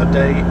a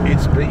day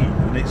it's been,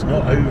 and it's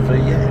not over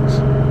yet.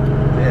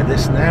 Yeah,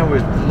 this now,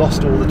 we've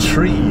lost all the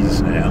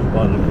trees now,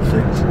 by the look of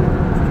things.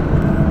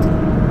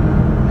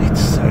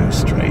 It's so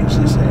strange,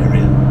 this area.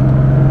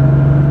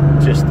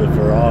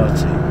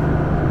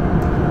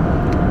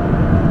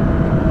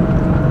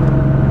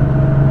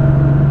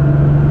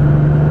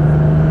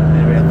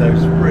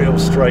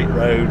 straight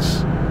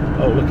roads.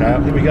 Oh, look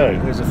out, here we go.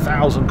 There's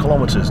 1,000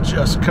 kilometres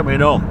just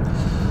coming on.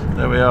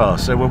 There we are.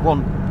 So we're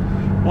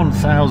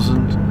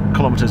 1,000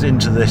 kilometres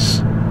into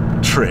this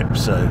trip,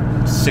 so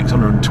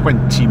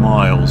 620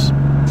 miles.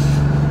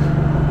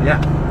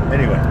 Yeah,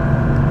 anyway.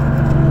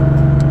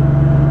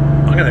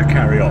 I'm going to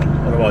carry on,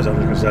 otherwise I'm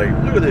just going to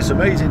say, look at this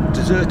amazing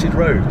deserted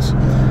roads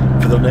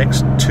for the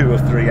next 2 or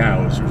 3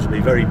 hours, which will be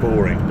very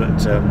boring,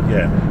 but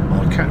yeah,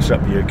 I'll catch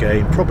up with you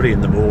again, probably in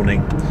the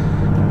morning.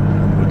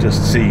 We'll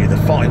just see the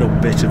final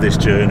bit of this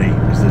journey,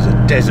 because there's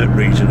a desert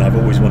region I've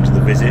always wanted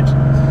to visit,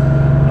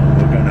 and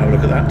we're going to have a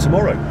look at that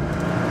tomorrow.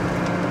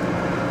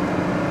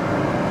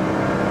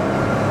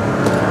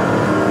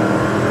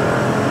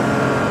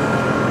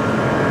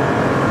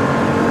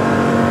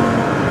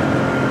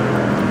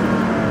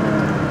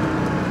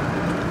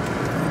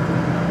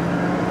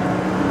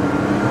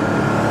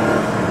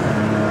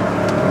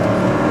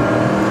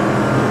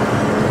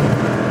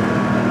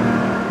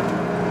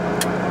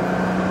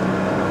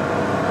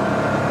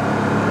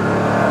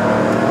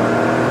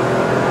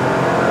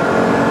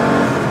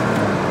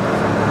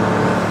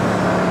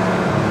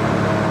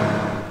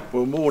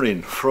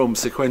 Morning from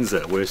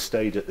Sequenza. We're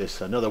stayed at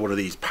this, another one of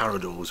these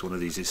paradors, one of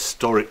these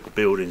historic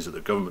buildings that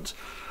the government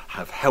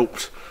have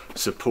helped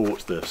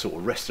support the sort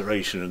of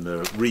restoration and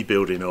the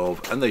rebuilding of,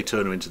 and they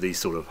turn them into these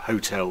sort of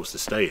hotels to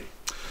stay in.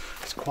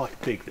 It's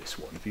quite big, this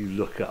one, if you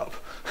look up.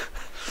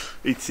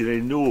 It's an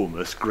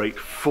enormous great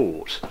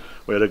fort.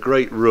 We had a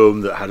great room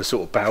that had a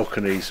sort of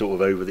balcony sort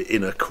of over the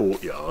inner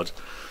courtyard,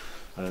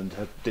 and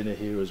had dinner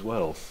here as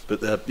well.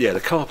 But yeah, the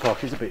car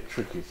park is a bit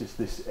tricky. It's just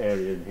this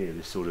area in here,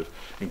 this sort of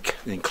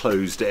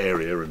enclosed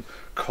area, and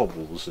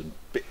cobbles and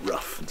a bit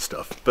rough and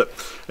stuff. But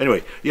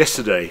anyway,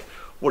 yesterday,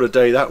 what a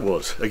day that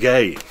was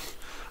again.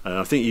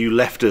 I think you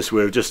left us,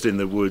 we were just in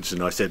the woods,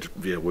 and I said,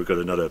 yeah, we've got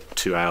another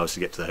 2 hours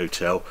to get to the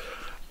hotel.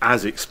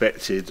 As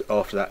expected,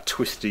 after that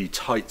twisty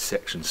tight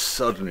section,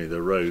 suddenly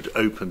the road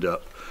opened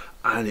up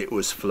and it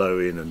was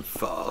flowing and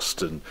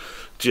fast and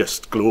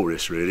just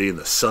glorious really, and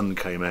the sun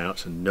came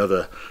out.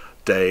 Another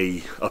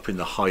day up in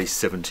the high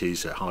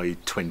 70s, high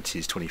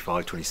 20s,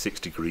 25, 26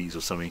 degrees or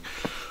something.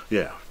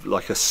 Yeah,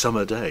 like a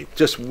summer day.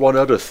 Just one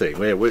other thing,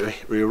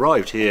 we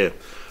arrived here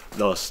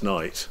last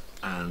night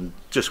and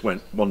just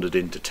wandered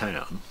into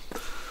town,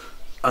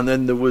 and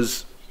then there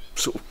was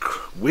sort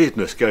of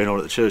weirdness going on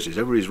at the churches.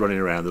 Everybody's running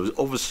around. There was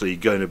obviously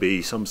going to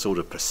be some sort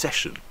of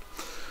procession.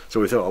 So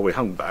we thought, oh, we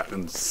hung back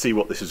and see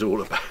what this is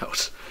all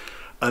about.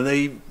 And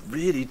they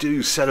really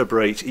do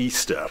celebrate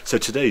Easter. So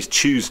today's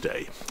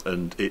Tuesday,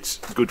 and it's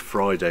Good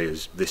Friday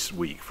is this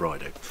week,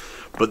 Friday.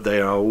 But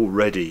they are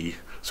already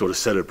sort of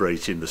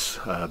celebrating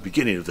the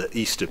beginning of the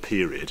Easter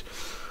period.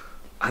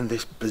 And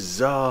this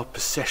bizarre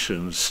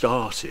procession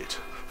started.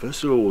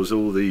 First of all, was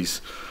all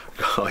these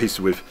guys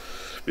with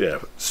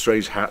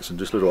strange hats and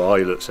just little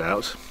eyelets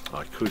out.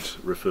 I could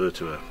refer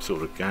to a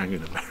sort of gang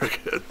in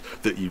America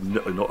that you're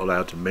not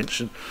allowed to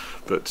mention,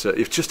 but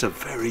it's just a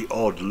very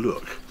odd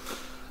look.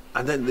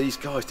 And then these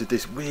guys did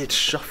this weird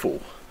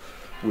shuffle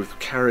with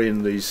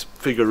carrying these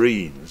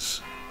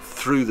figurines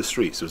through the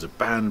streets. There was a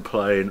band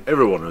playing,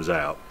 everyone was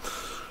out,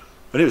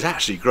 and it was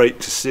actually great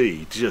to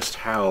see just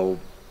how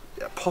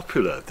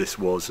popular this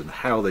was and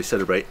how they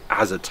celebrate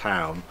as a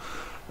town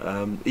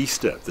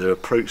Easter, their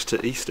approach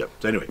to Easter.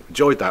 Anyway,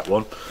 enjoyed that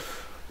one.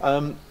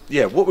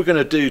 Yeah, what we're going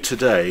to do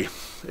today,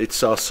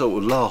 it's our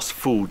sort of last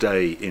full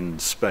day in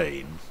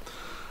Spain,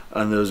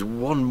 and there's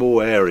one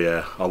more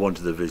area I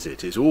wanted to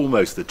visit. It's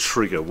almost the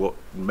trigger what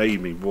made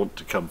me want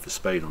to come for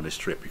Spain on this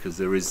trip, because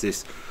there is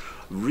this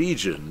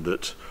region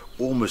that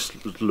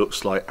almost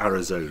looks like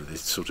Arizona,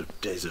 this sort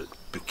of desert,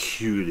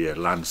 peculiar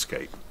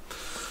landscape.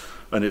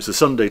 And it's the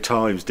Sunday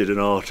Times did an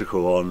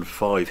article on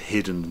 5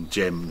 hidden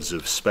gems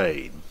of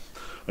Spain,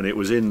 and it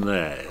was in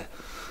there,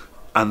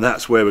 and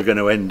that's where we're going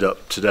to end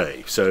up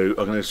today. So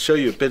I'm going to show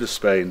you a bit of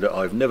Spain that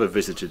I've never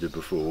visited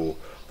before,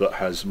 that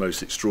has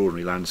most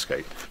extraordinary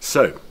landscape.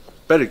 So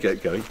better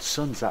get going. The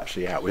sun's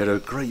actually out. We had a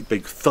great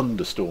big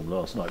thunderstorm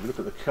last night. If you look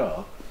at the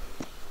car,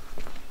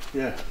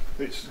 yeah,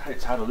 it's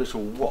had a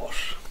little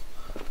wash.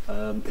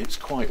 It's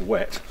quite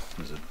wet.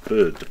 There's a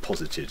bird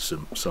deposited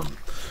some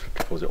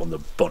deposit on the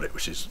bonnet,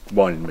 which is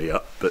winding me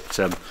up, but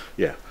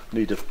yeah,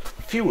 need to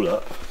fuel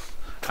up.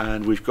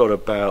 And we've got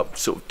about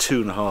sort of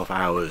 2.5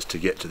 hours to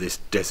get to this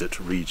desert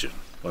region,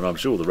 and I'm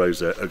sure the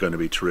roads are going to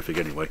be terrific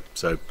anyway.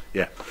 So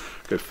yeah,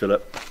 go fill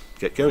up,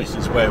 get going. This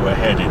is where we're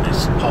heading,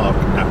 this Park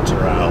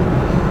Natural,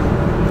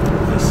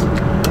 this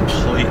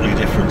completely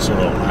different sort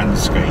of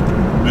landscape,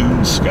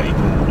 moonscape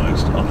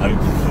almost, I'm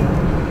hoping for.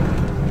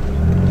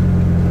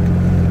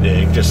 Yeah,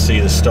 you can just see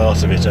the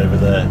start of it over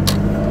there.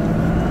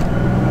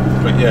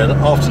 But yeah,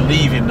 after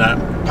leaving that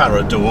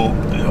Parador,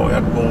 we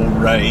had more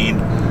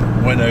rain,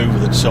 went over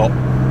the top,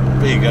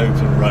 big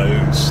open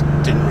roads,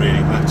 didn't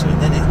really matter,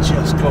 and then it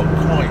just got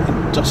quite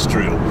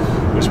industrial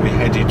as we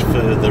headed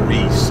further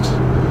east.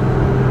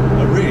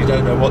 I really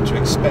don't know what to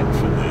expect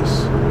from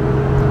this.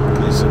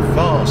 It's a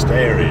vast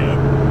area,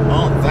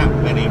 aren't that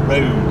many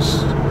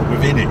roads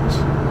within it,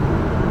 so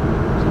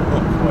I'm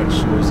not quite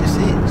sure. Is this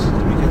it? Do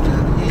we go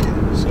down here?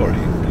 So sorry,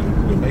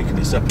 we're making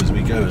this up as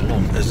we go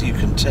along, as you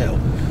can tell.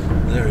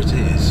 There it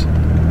is.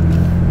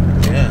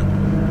 Yeah,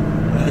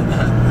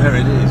 there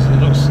it is. It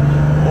looks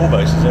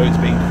almost as though it's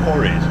been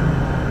quarried,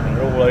 and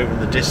all over in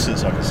the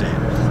distance I can see it.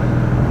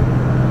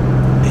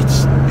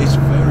 It's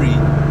very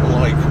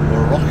like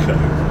Morocco.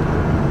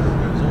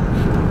 Goes on.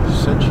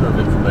 Centre of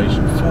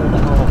information,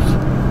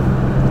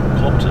 4.5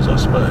 kilometres, I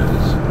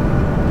suppose.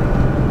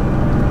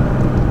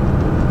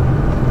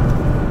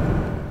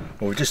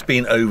 Well, we've just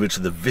been over to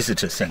the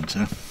visitor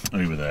centre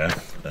over there,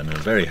 and a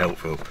very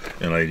helpful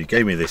young lady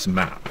gave me this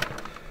map,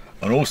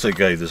 and also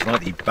gave the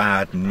slightly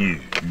bad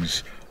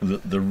news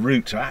that the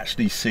route to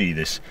actually see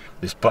this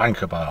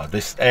Blanca Bar,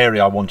 this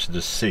area I wanted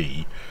to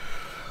see,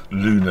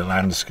 lunar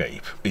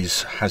landscape,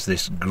 has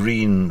this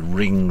green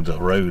ringed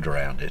road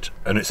around it,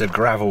 and it's a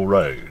gravel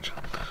road,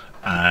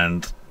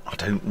 and I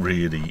don't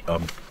really,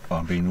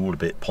 I'm being all a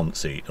bit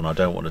poncy, and I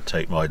don't want to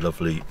take my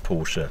lovely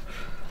Porsche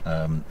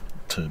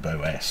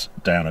Turbo S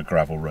down a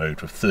gravel road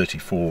for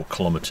 34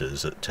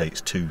 kilometres that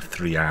takes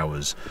 2-3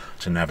 hours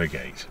to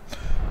navigate.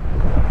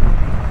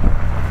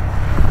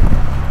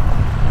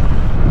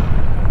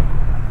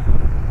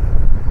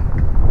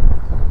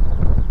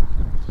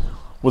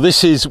 Well,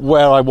 this is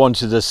where I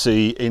wanted to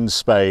see in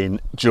Spain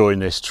during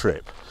this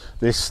trip.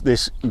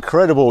 This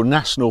incredible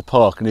national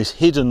park in this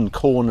hidden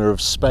corner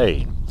of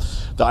Spain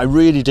that I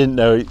really didn't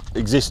know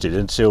existed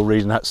until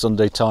reading that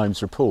Sunday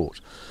Times report.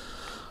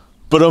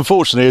 But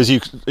unfortunately, as you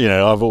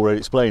know, I've already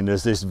explained,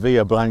 there's this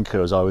Via Blanca,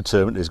 as I would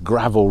term it, this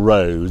gravel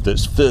road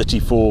that's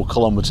 34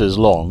 kilometres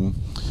long.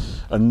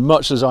 And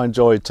much as I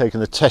enjoyed taking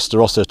the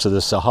Testarossa to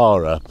the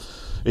Sahara,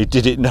 it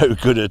did it no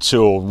good at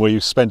all. We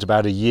spent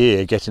about a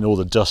year getting all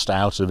the dust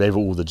out of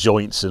all the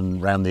joints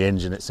and around the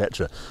engine,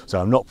 etc.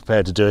 So I'm not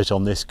prepared to do it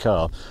on this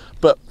car.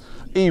 But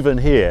even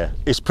here,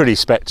 it's pretty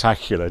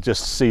spectacular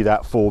just to see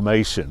that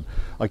formation.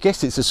 I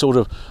guess it's a sort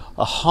of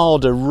a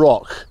harder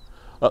rock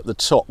at the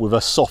top with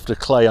a softer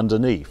clay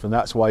underneath, and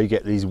that's why you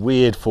get these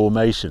weird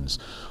formations.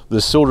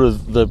 The sort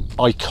of the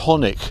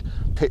iconic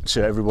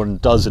picture everyone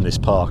does in this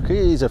park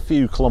is a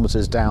few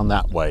kilometres down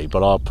that way,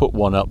 but I'll put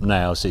one up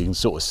now so you can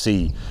sort of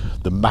see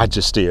the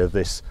majesty of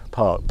this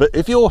park. But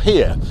if you're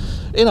here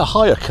in a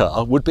hire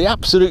car, would be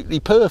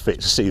absolutely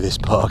perfect to see this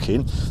park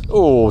in,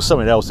 or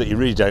something else that you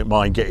really don't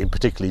mind getting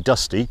particularly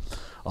dusty.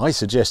 I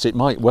suggest it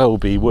might well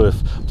be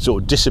worth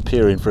sort of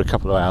disappearing for a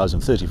couple of hours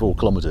and 34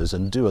 kilometres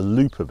and do a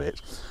loop of it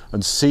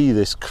and see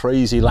this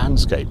crazy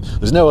landscape.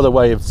 There's no other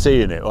way of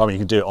seeing it. I mean, you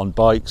can do it on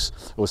bikes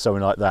or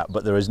something like that,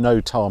 but there is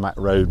no tarmac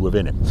road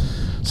within it.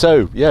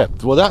 So yeah,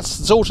 well, that's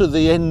sort of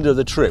the end of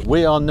the trip.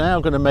 We are now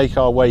going to make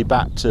our way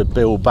back to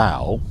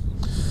Bilbao,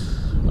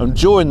 and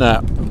during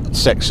that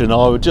section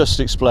I would just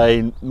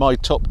explain my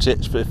top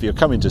tips for if you're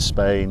coming to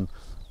Spain,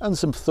 and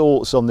some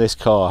thoughts on this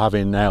car,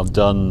 having now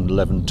done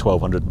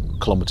 1,200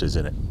 kilometres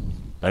in it.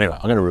 Anyway,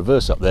 I'm going to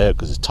reverse up there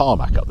because there's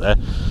tarmac up there,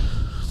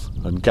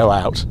 and go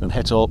out and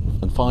head up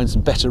and find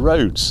some better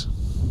roads.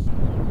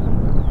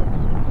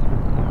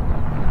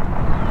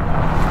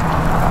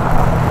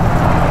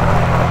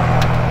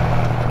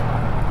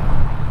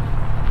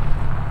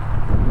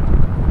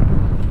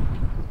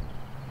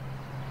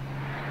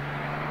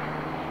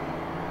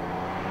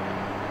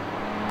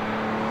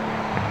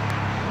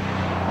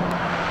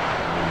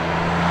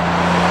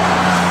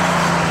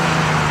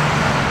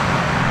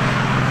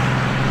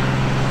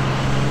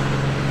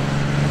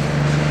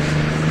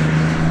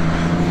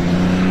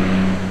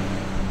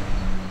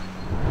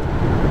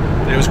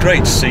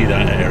 Great to see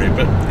that area,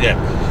 but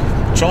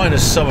yeah, trying to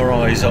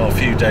summarise our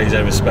few days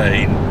over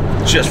Spain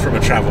just from a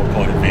travel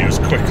point of view as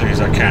quickly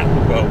as I can.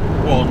 Well,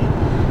 one,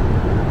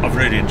 I've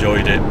really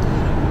enjoyed it,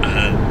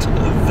 and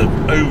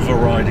the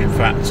overriding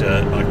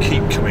factor I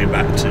keep coming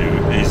back to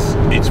is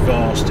it's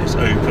vast, it's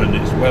open,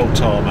 it's well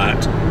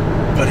tarmacked,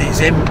 but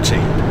it's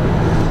empty.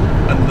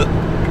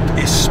 And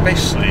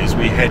especially as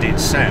we headed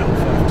south,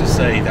 I have to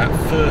say that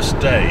first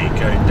day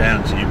going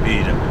down to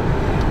Ubeda,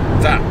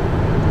 that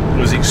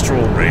was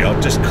extraordinary. I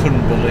just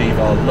couldn't believe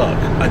our luck,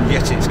 and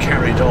yet it's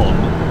carried on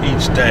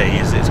each day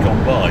as it's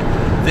gone by.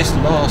 This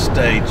last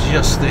day,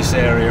 just this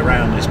area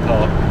around this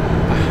park,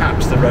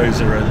 perhaps the roads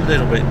are a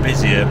little bit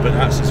busier, but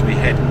that's as we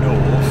head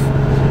north,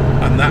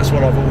 and that's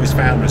what I've always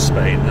found with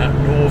Spain, that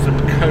northern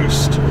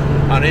coast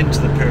and into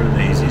the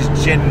Pyrenees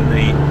is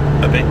generally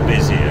a bit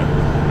busier,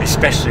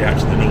 especially out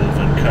to the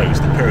northern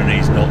coast. The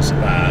Pyrenees not so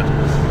bad,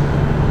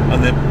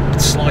 and the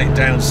slight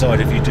downside,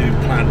 if you do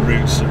plan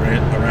routes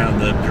around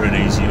the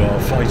Pyrenees, you are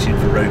fighting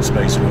for road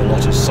space with a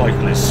lot of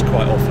cyclists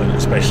quite often,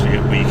 especially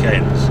at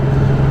weekends.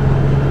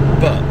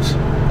 But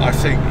I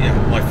think, yeah,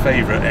 my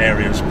favourite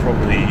area is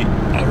probably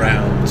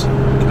around,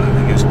 I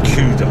think it was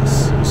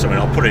quietest or something.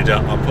 I'll put it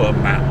up, I'll put a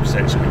map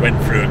section. We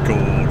went through a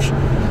gorge,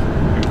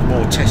 it was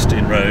more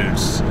testing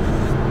roads,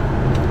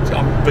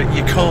 but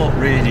you can't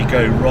really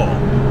go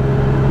wrong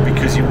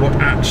because you were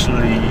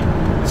actually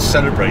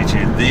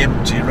celebrating the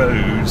empty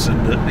roads,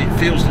 and it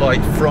feels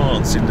like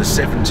France in the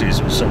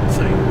 70s or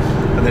something.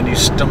 And then you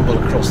stumble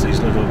across these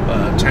little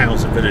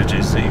towns and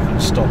villages that you can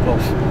stop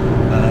off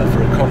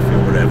for a coffee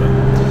or whatever.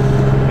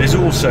 has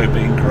also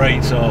been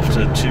great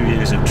after 2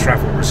 years of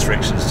travel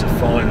restrictions to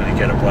finally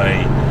get away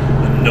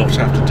and not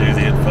have to do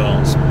the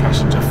advanced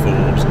passenger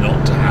forms,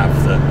 not to have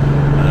the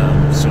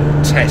sort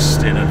of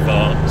test in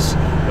advance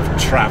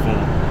of travel.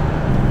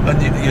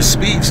 And your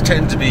speeds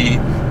tend to be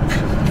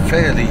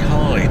fairly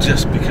high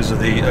just because of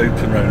the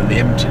open road and the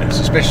emptiness,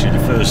 especially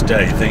the first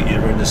day. I think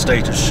you're in a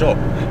state of shock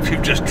if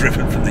you've just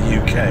driven from the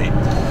UK,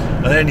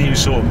 and then you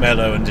sort of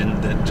mellow and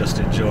just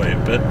enjoy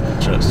it. But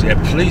just, yeah,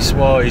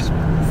 police-wise,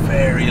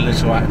 very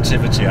little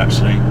activity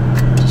actually.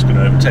 Just going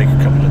to overtake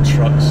a couple of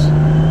trucks.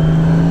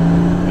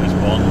 There's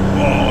one.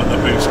 Oh, and the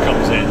boost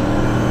comes in.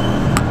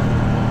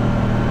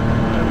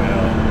 There we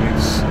are.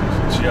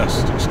 It's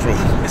just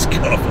extraordinary, this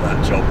car for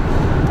that job.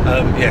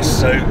 Yes,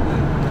 so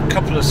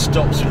couple of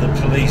stops with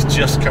the police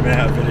just coming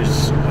out of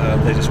villages.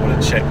 They just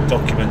want to check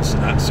documents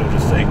and that sort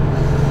of thing.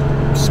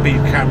 Speed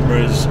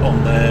cameras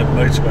on their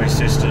motorway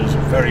systems,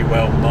 very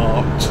well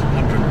marked,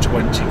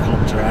 120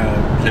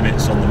 km/h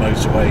limits on the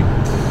motorway.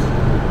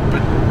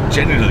 But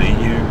generally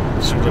you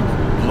sort of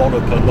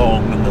lollop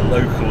along and the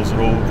locals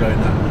are all going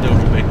that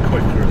little bit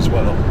quicker as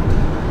well.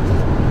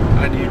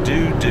 And you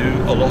do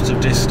a lot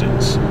of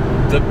distance.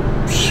 The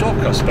shock,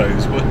 I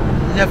suppose, was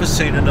never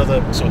seen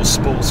another sort of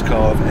sports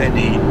car of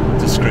any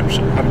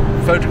description.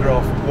 I've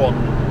photographed one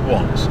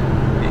once.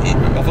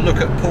 Have a look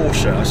at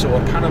Porsche. I saw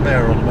a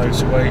Panamera on the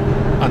motorway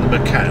and the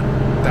Macan.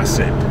 That's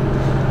it.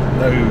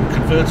 No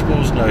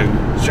convertibles, no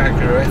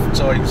Jaguar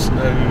F-types,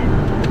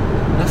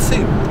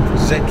 nothing.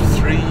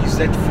 Z3s,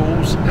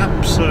 Z4s,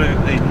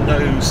 absolutely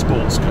no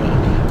sports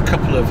car. A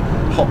couple of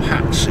hop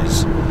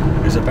hatches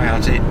is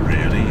about it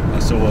really. I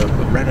saw a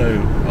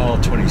Renault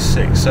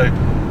R26. So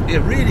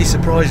yeah, really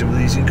surprising with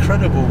these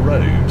incredible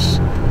roads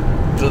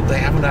that they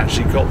haven't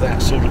actually got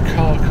that sort of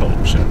car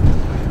culture.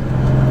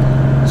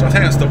 So I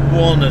think that's the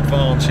one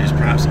advantage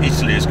perhaps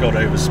Italy has got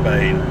over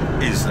Spain,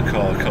 is the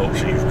car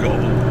culture. You've got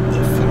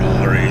the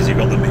Ferraris, you've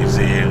got the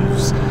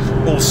museums,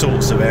 all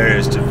sorts of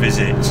areas to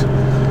visit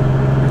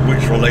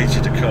which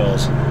related to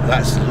cars.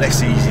 That's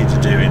less easy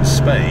to do in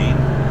Spain,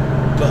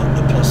 but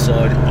the plus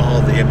side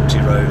are the empty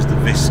roads, the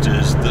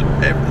vistas,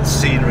 the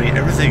scenery,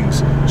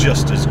 everything's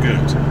just as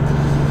good.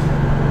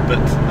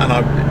 And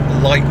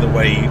I like the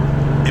way,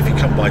 if you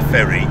come by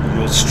ferry,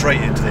 you're straight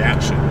into the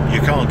action.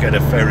 You can't get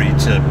a ferry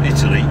to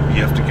Italy,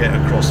 you have to get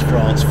across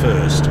France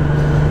first.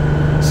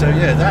 So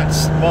yeah,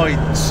 that's my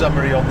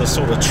summary on the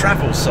sort of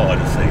travel side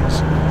of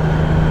things.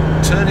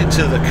 Turning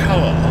to the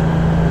car,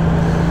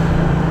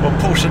 well,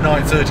 Porsche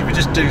 930, we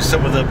just do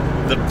some of the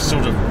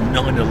sort of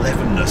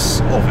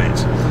 911-ness of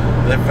it.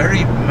 They're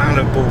very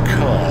malleable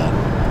car,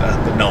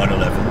 the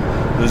 911.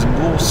 There's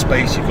more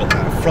space, you've got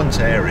that front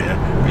area,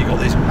 but you've got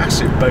this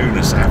massive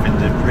bonus of having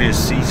the rear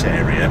seat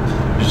area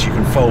which you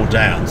can fold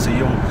down, so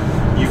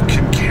you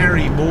can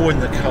carry more in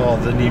the car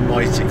than you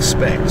might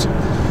expect.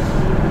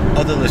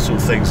 Other little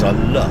things I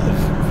love,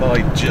 if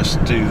I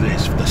just do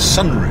this, the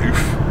sunroof,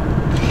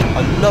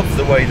 I love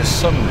the way the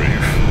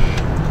sunroof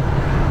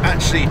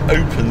actually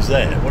opens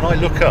there. When I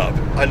look up,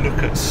 I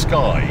look at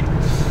sky,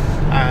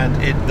 and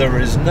there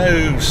is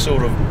no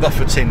sort of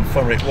buffeting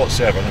from it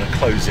whatsoever. I'm going to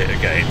close it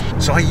again.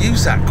 So I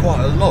use that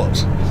quite a lot.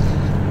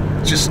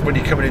 Just when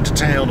you're coming into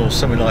town or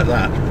something like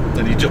that,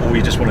 and you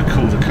just want to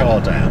cool the car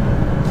down.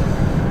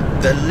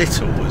 They're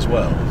little as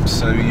well,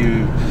 so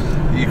you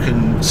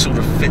can sort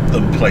of fit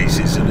them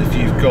places. And if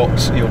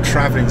you're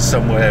travelling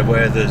somewhere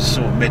where there's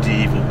sort of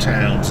medieval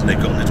towns and they've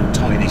got little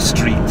tiny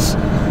streets,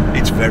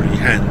 it's very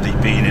handy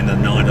being in a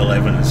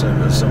 911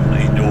 instead of some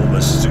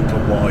enormous super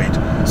wide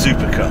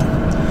supercar.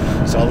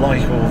 So I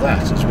like all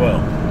that as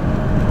well.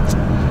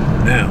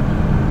 Now,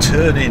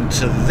 turning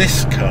to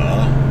this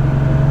car,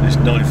 this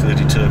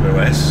 930 Turbo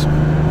S,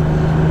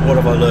 what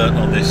have I learnt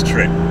on this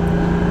trip?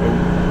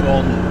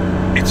 Well,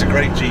 one, it's a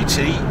great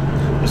GT.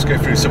 Let's go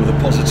through some of the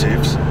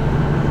positives.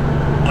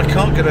 I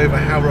can't get over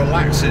how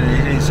relaxing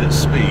it is at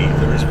speed.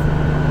 There is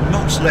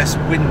much less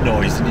wind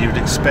noise than you would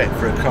expect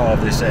for a car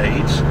of this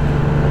age.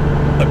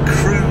 A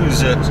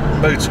cruise at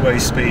motorway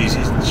speeds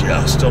is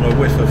just on a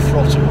whiff of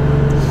throttle.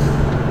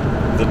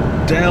 The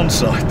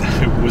downside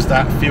though was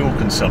that fuel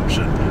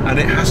consumption, and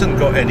it hasn't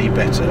got any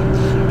better.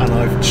 And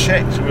I've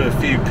checked with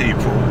a few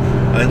people,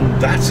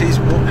 and that is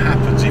what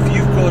happens if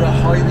you've got a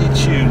highly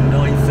tuned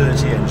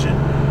 930 engine.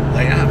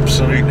 They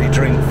absolutely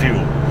drink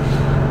fuel,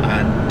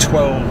 and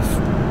 12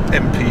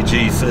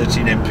 mpg,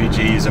 13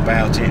 mpg is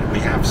about it. We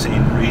have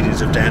seen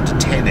readings of down to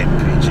 10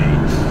 mpg,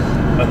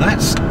 and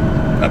that's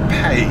a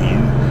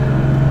pain,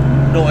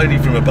 not only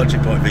from a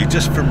budget point of view,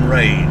 just from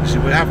range.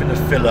 We're having to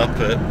fill up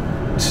at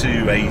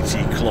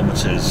 280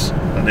 kilometres,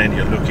 and then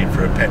you're looking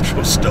for a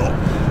petrol stop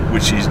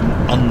which is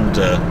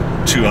under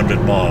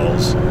 200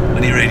 miles,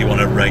 and you really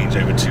want to range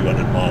over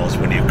 200 miles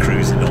when you're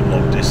cruising on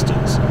long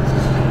distance.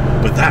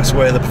 But that's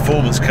where the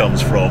performance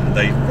comes from.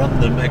 They run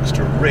them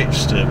extra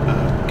rich to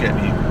get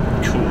you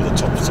cool the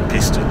tops of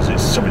pistons.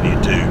 It's something you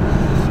do.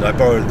 I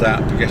borrowed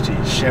that Bugatti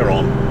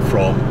Chiron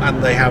from,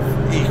 and they have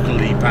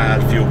equally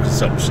bad fuel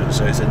consumption.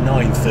 So it's a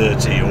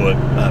 930 or a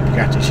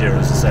Bugatti Chiron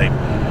is the same.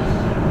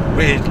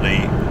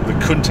 Weirdly, The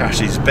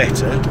Countach is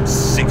better,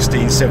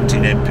 16,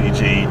 17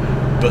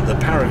 mpg, but the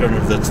paragon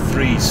of the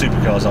 3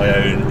 supercars I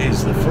own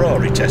is the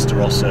Ferrari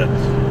Testarossa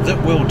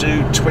that will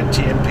do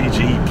 20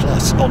 mpg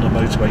plus on a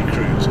motorway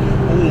cruise,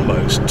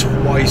 almost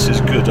twice as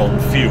good on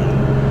fuel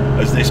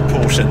as this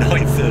Porsche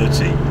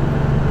 930.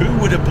 Who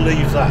would have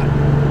believed that?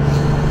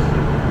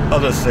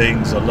 Other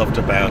things I loved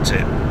about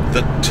it,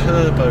 the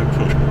turbo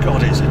push,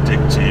 God, it's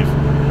addictive.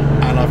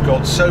 And I've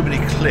got so many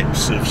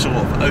clips of sort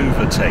of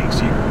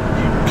overtakes. You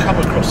come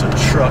across a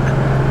truck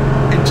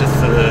into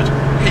third,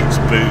 hits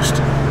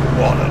boost,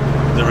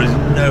 there is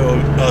no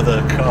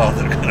other car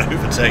that can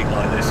overtake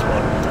like this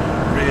one.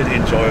 Really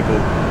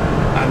enjoyable.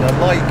 And I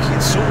like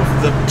it's sort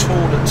of the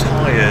taller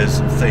tyres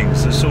and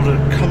things, the sort of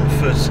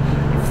comfort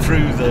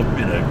through the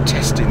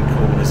testing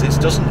corners. It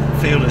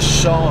doesn't feel as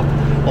sharp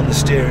on the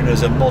steering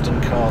as a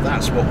modern car.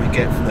 That's what we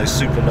get from those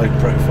super low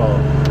profile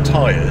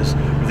tyres.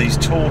 With these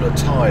taller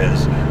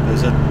tyres,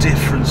 there's a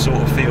different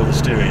sort of feel the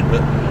steering,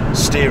 but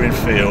steering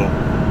feel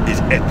is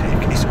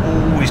epic. It's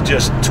always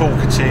just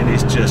talkative,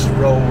 it's just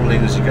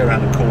rolling as you go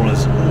around the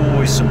corners,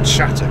 always some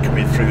chatter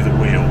coming through the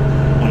wheel,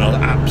 and I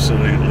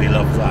absolutely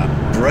love that.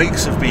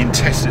 Brakes have been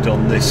tested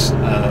on this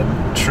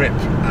trip,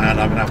 and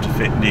I'm going to have to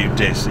fit new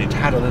discs. It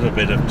had a little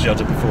bit of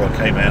judder before I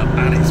came out,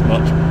 and it's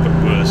much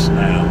worse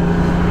now.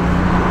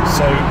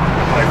 So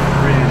I've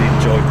really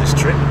enjoyed this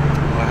trip.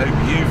 I hope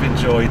you've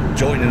enjoyed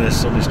joining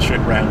us on this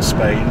trip around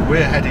Spain.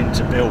 We're heading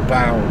to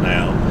Bilbao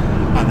now,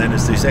 and then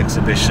there's this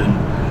exhibition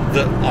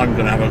that I'm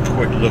going to have a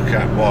quick look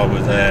at while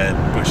we're there,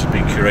 which has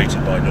been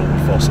curated by Norman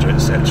Foster,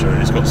 etc.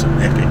 And it's got some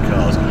epic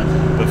cars.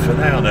 But for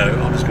now, no,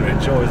 I'm just going to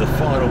enjoy the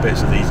final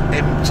bits of these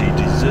empty,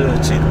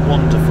 deserted,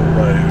 wonderful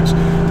roads,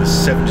 the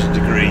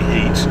 70-degree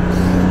heat,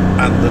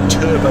 and the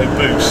turbo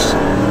boost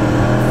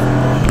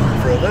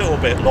for a little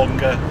bit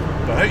longer.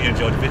 But I hope you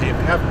enjoyed the video. If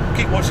you have,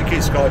 keep watching,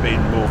 keep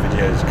subscribing, more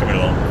videos coming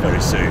along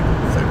very soon.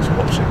 Thanks for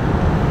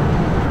watching.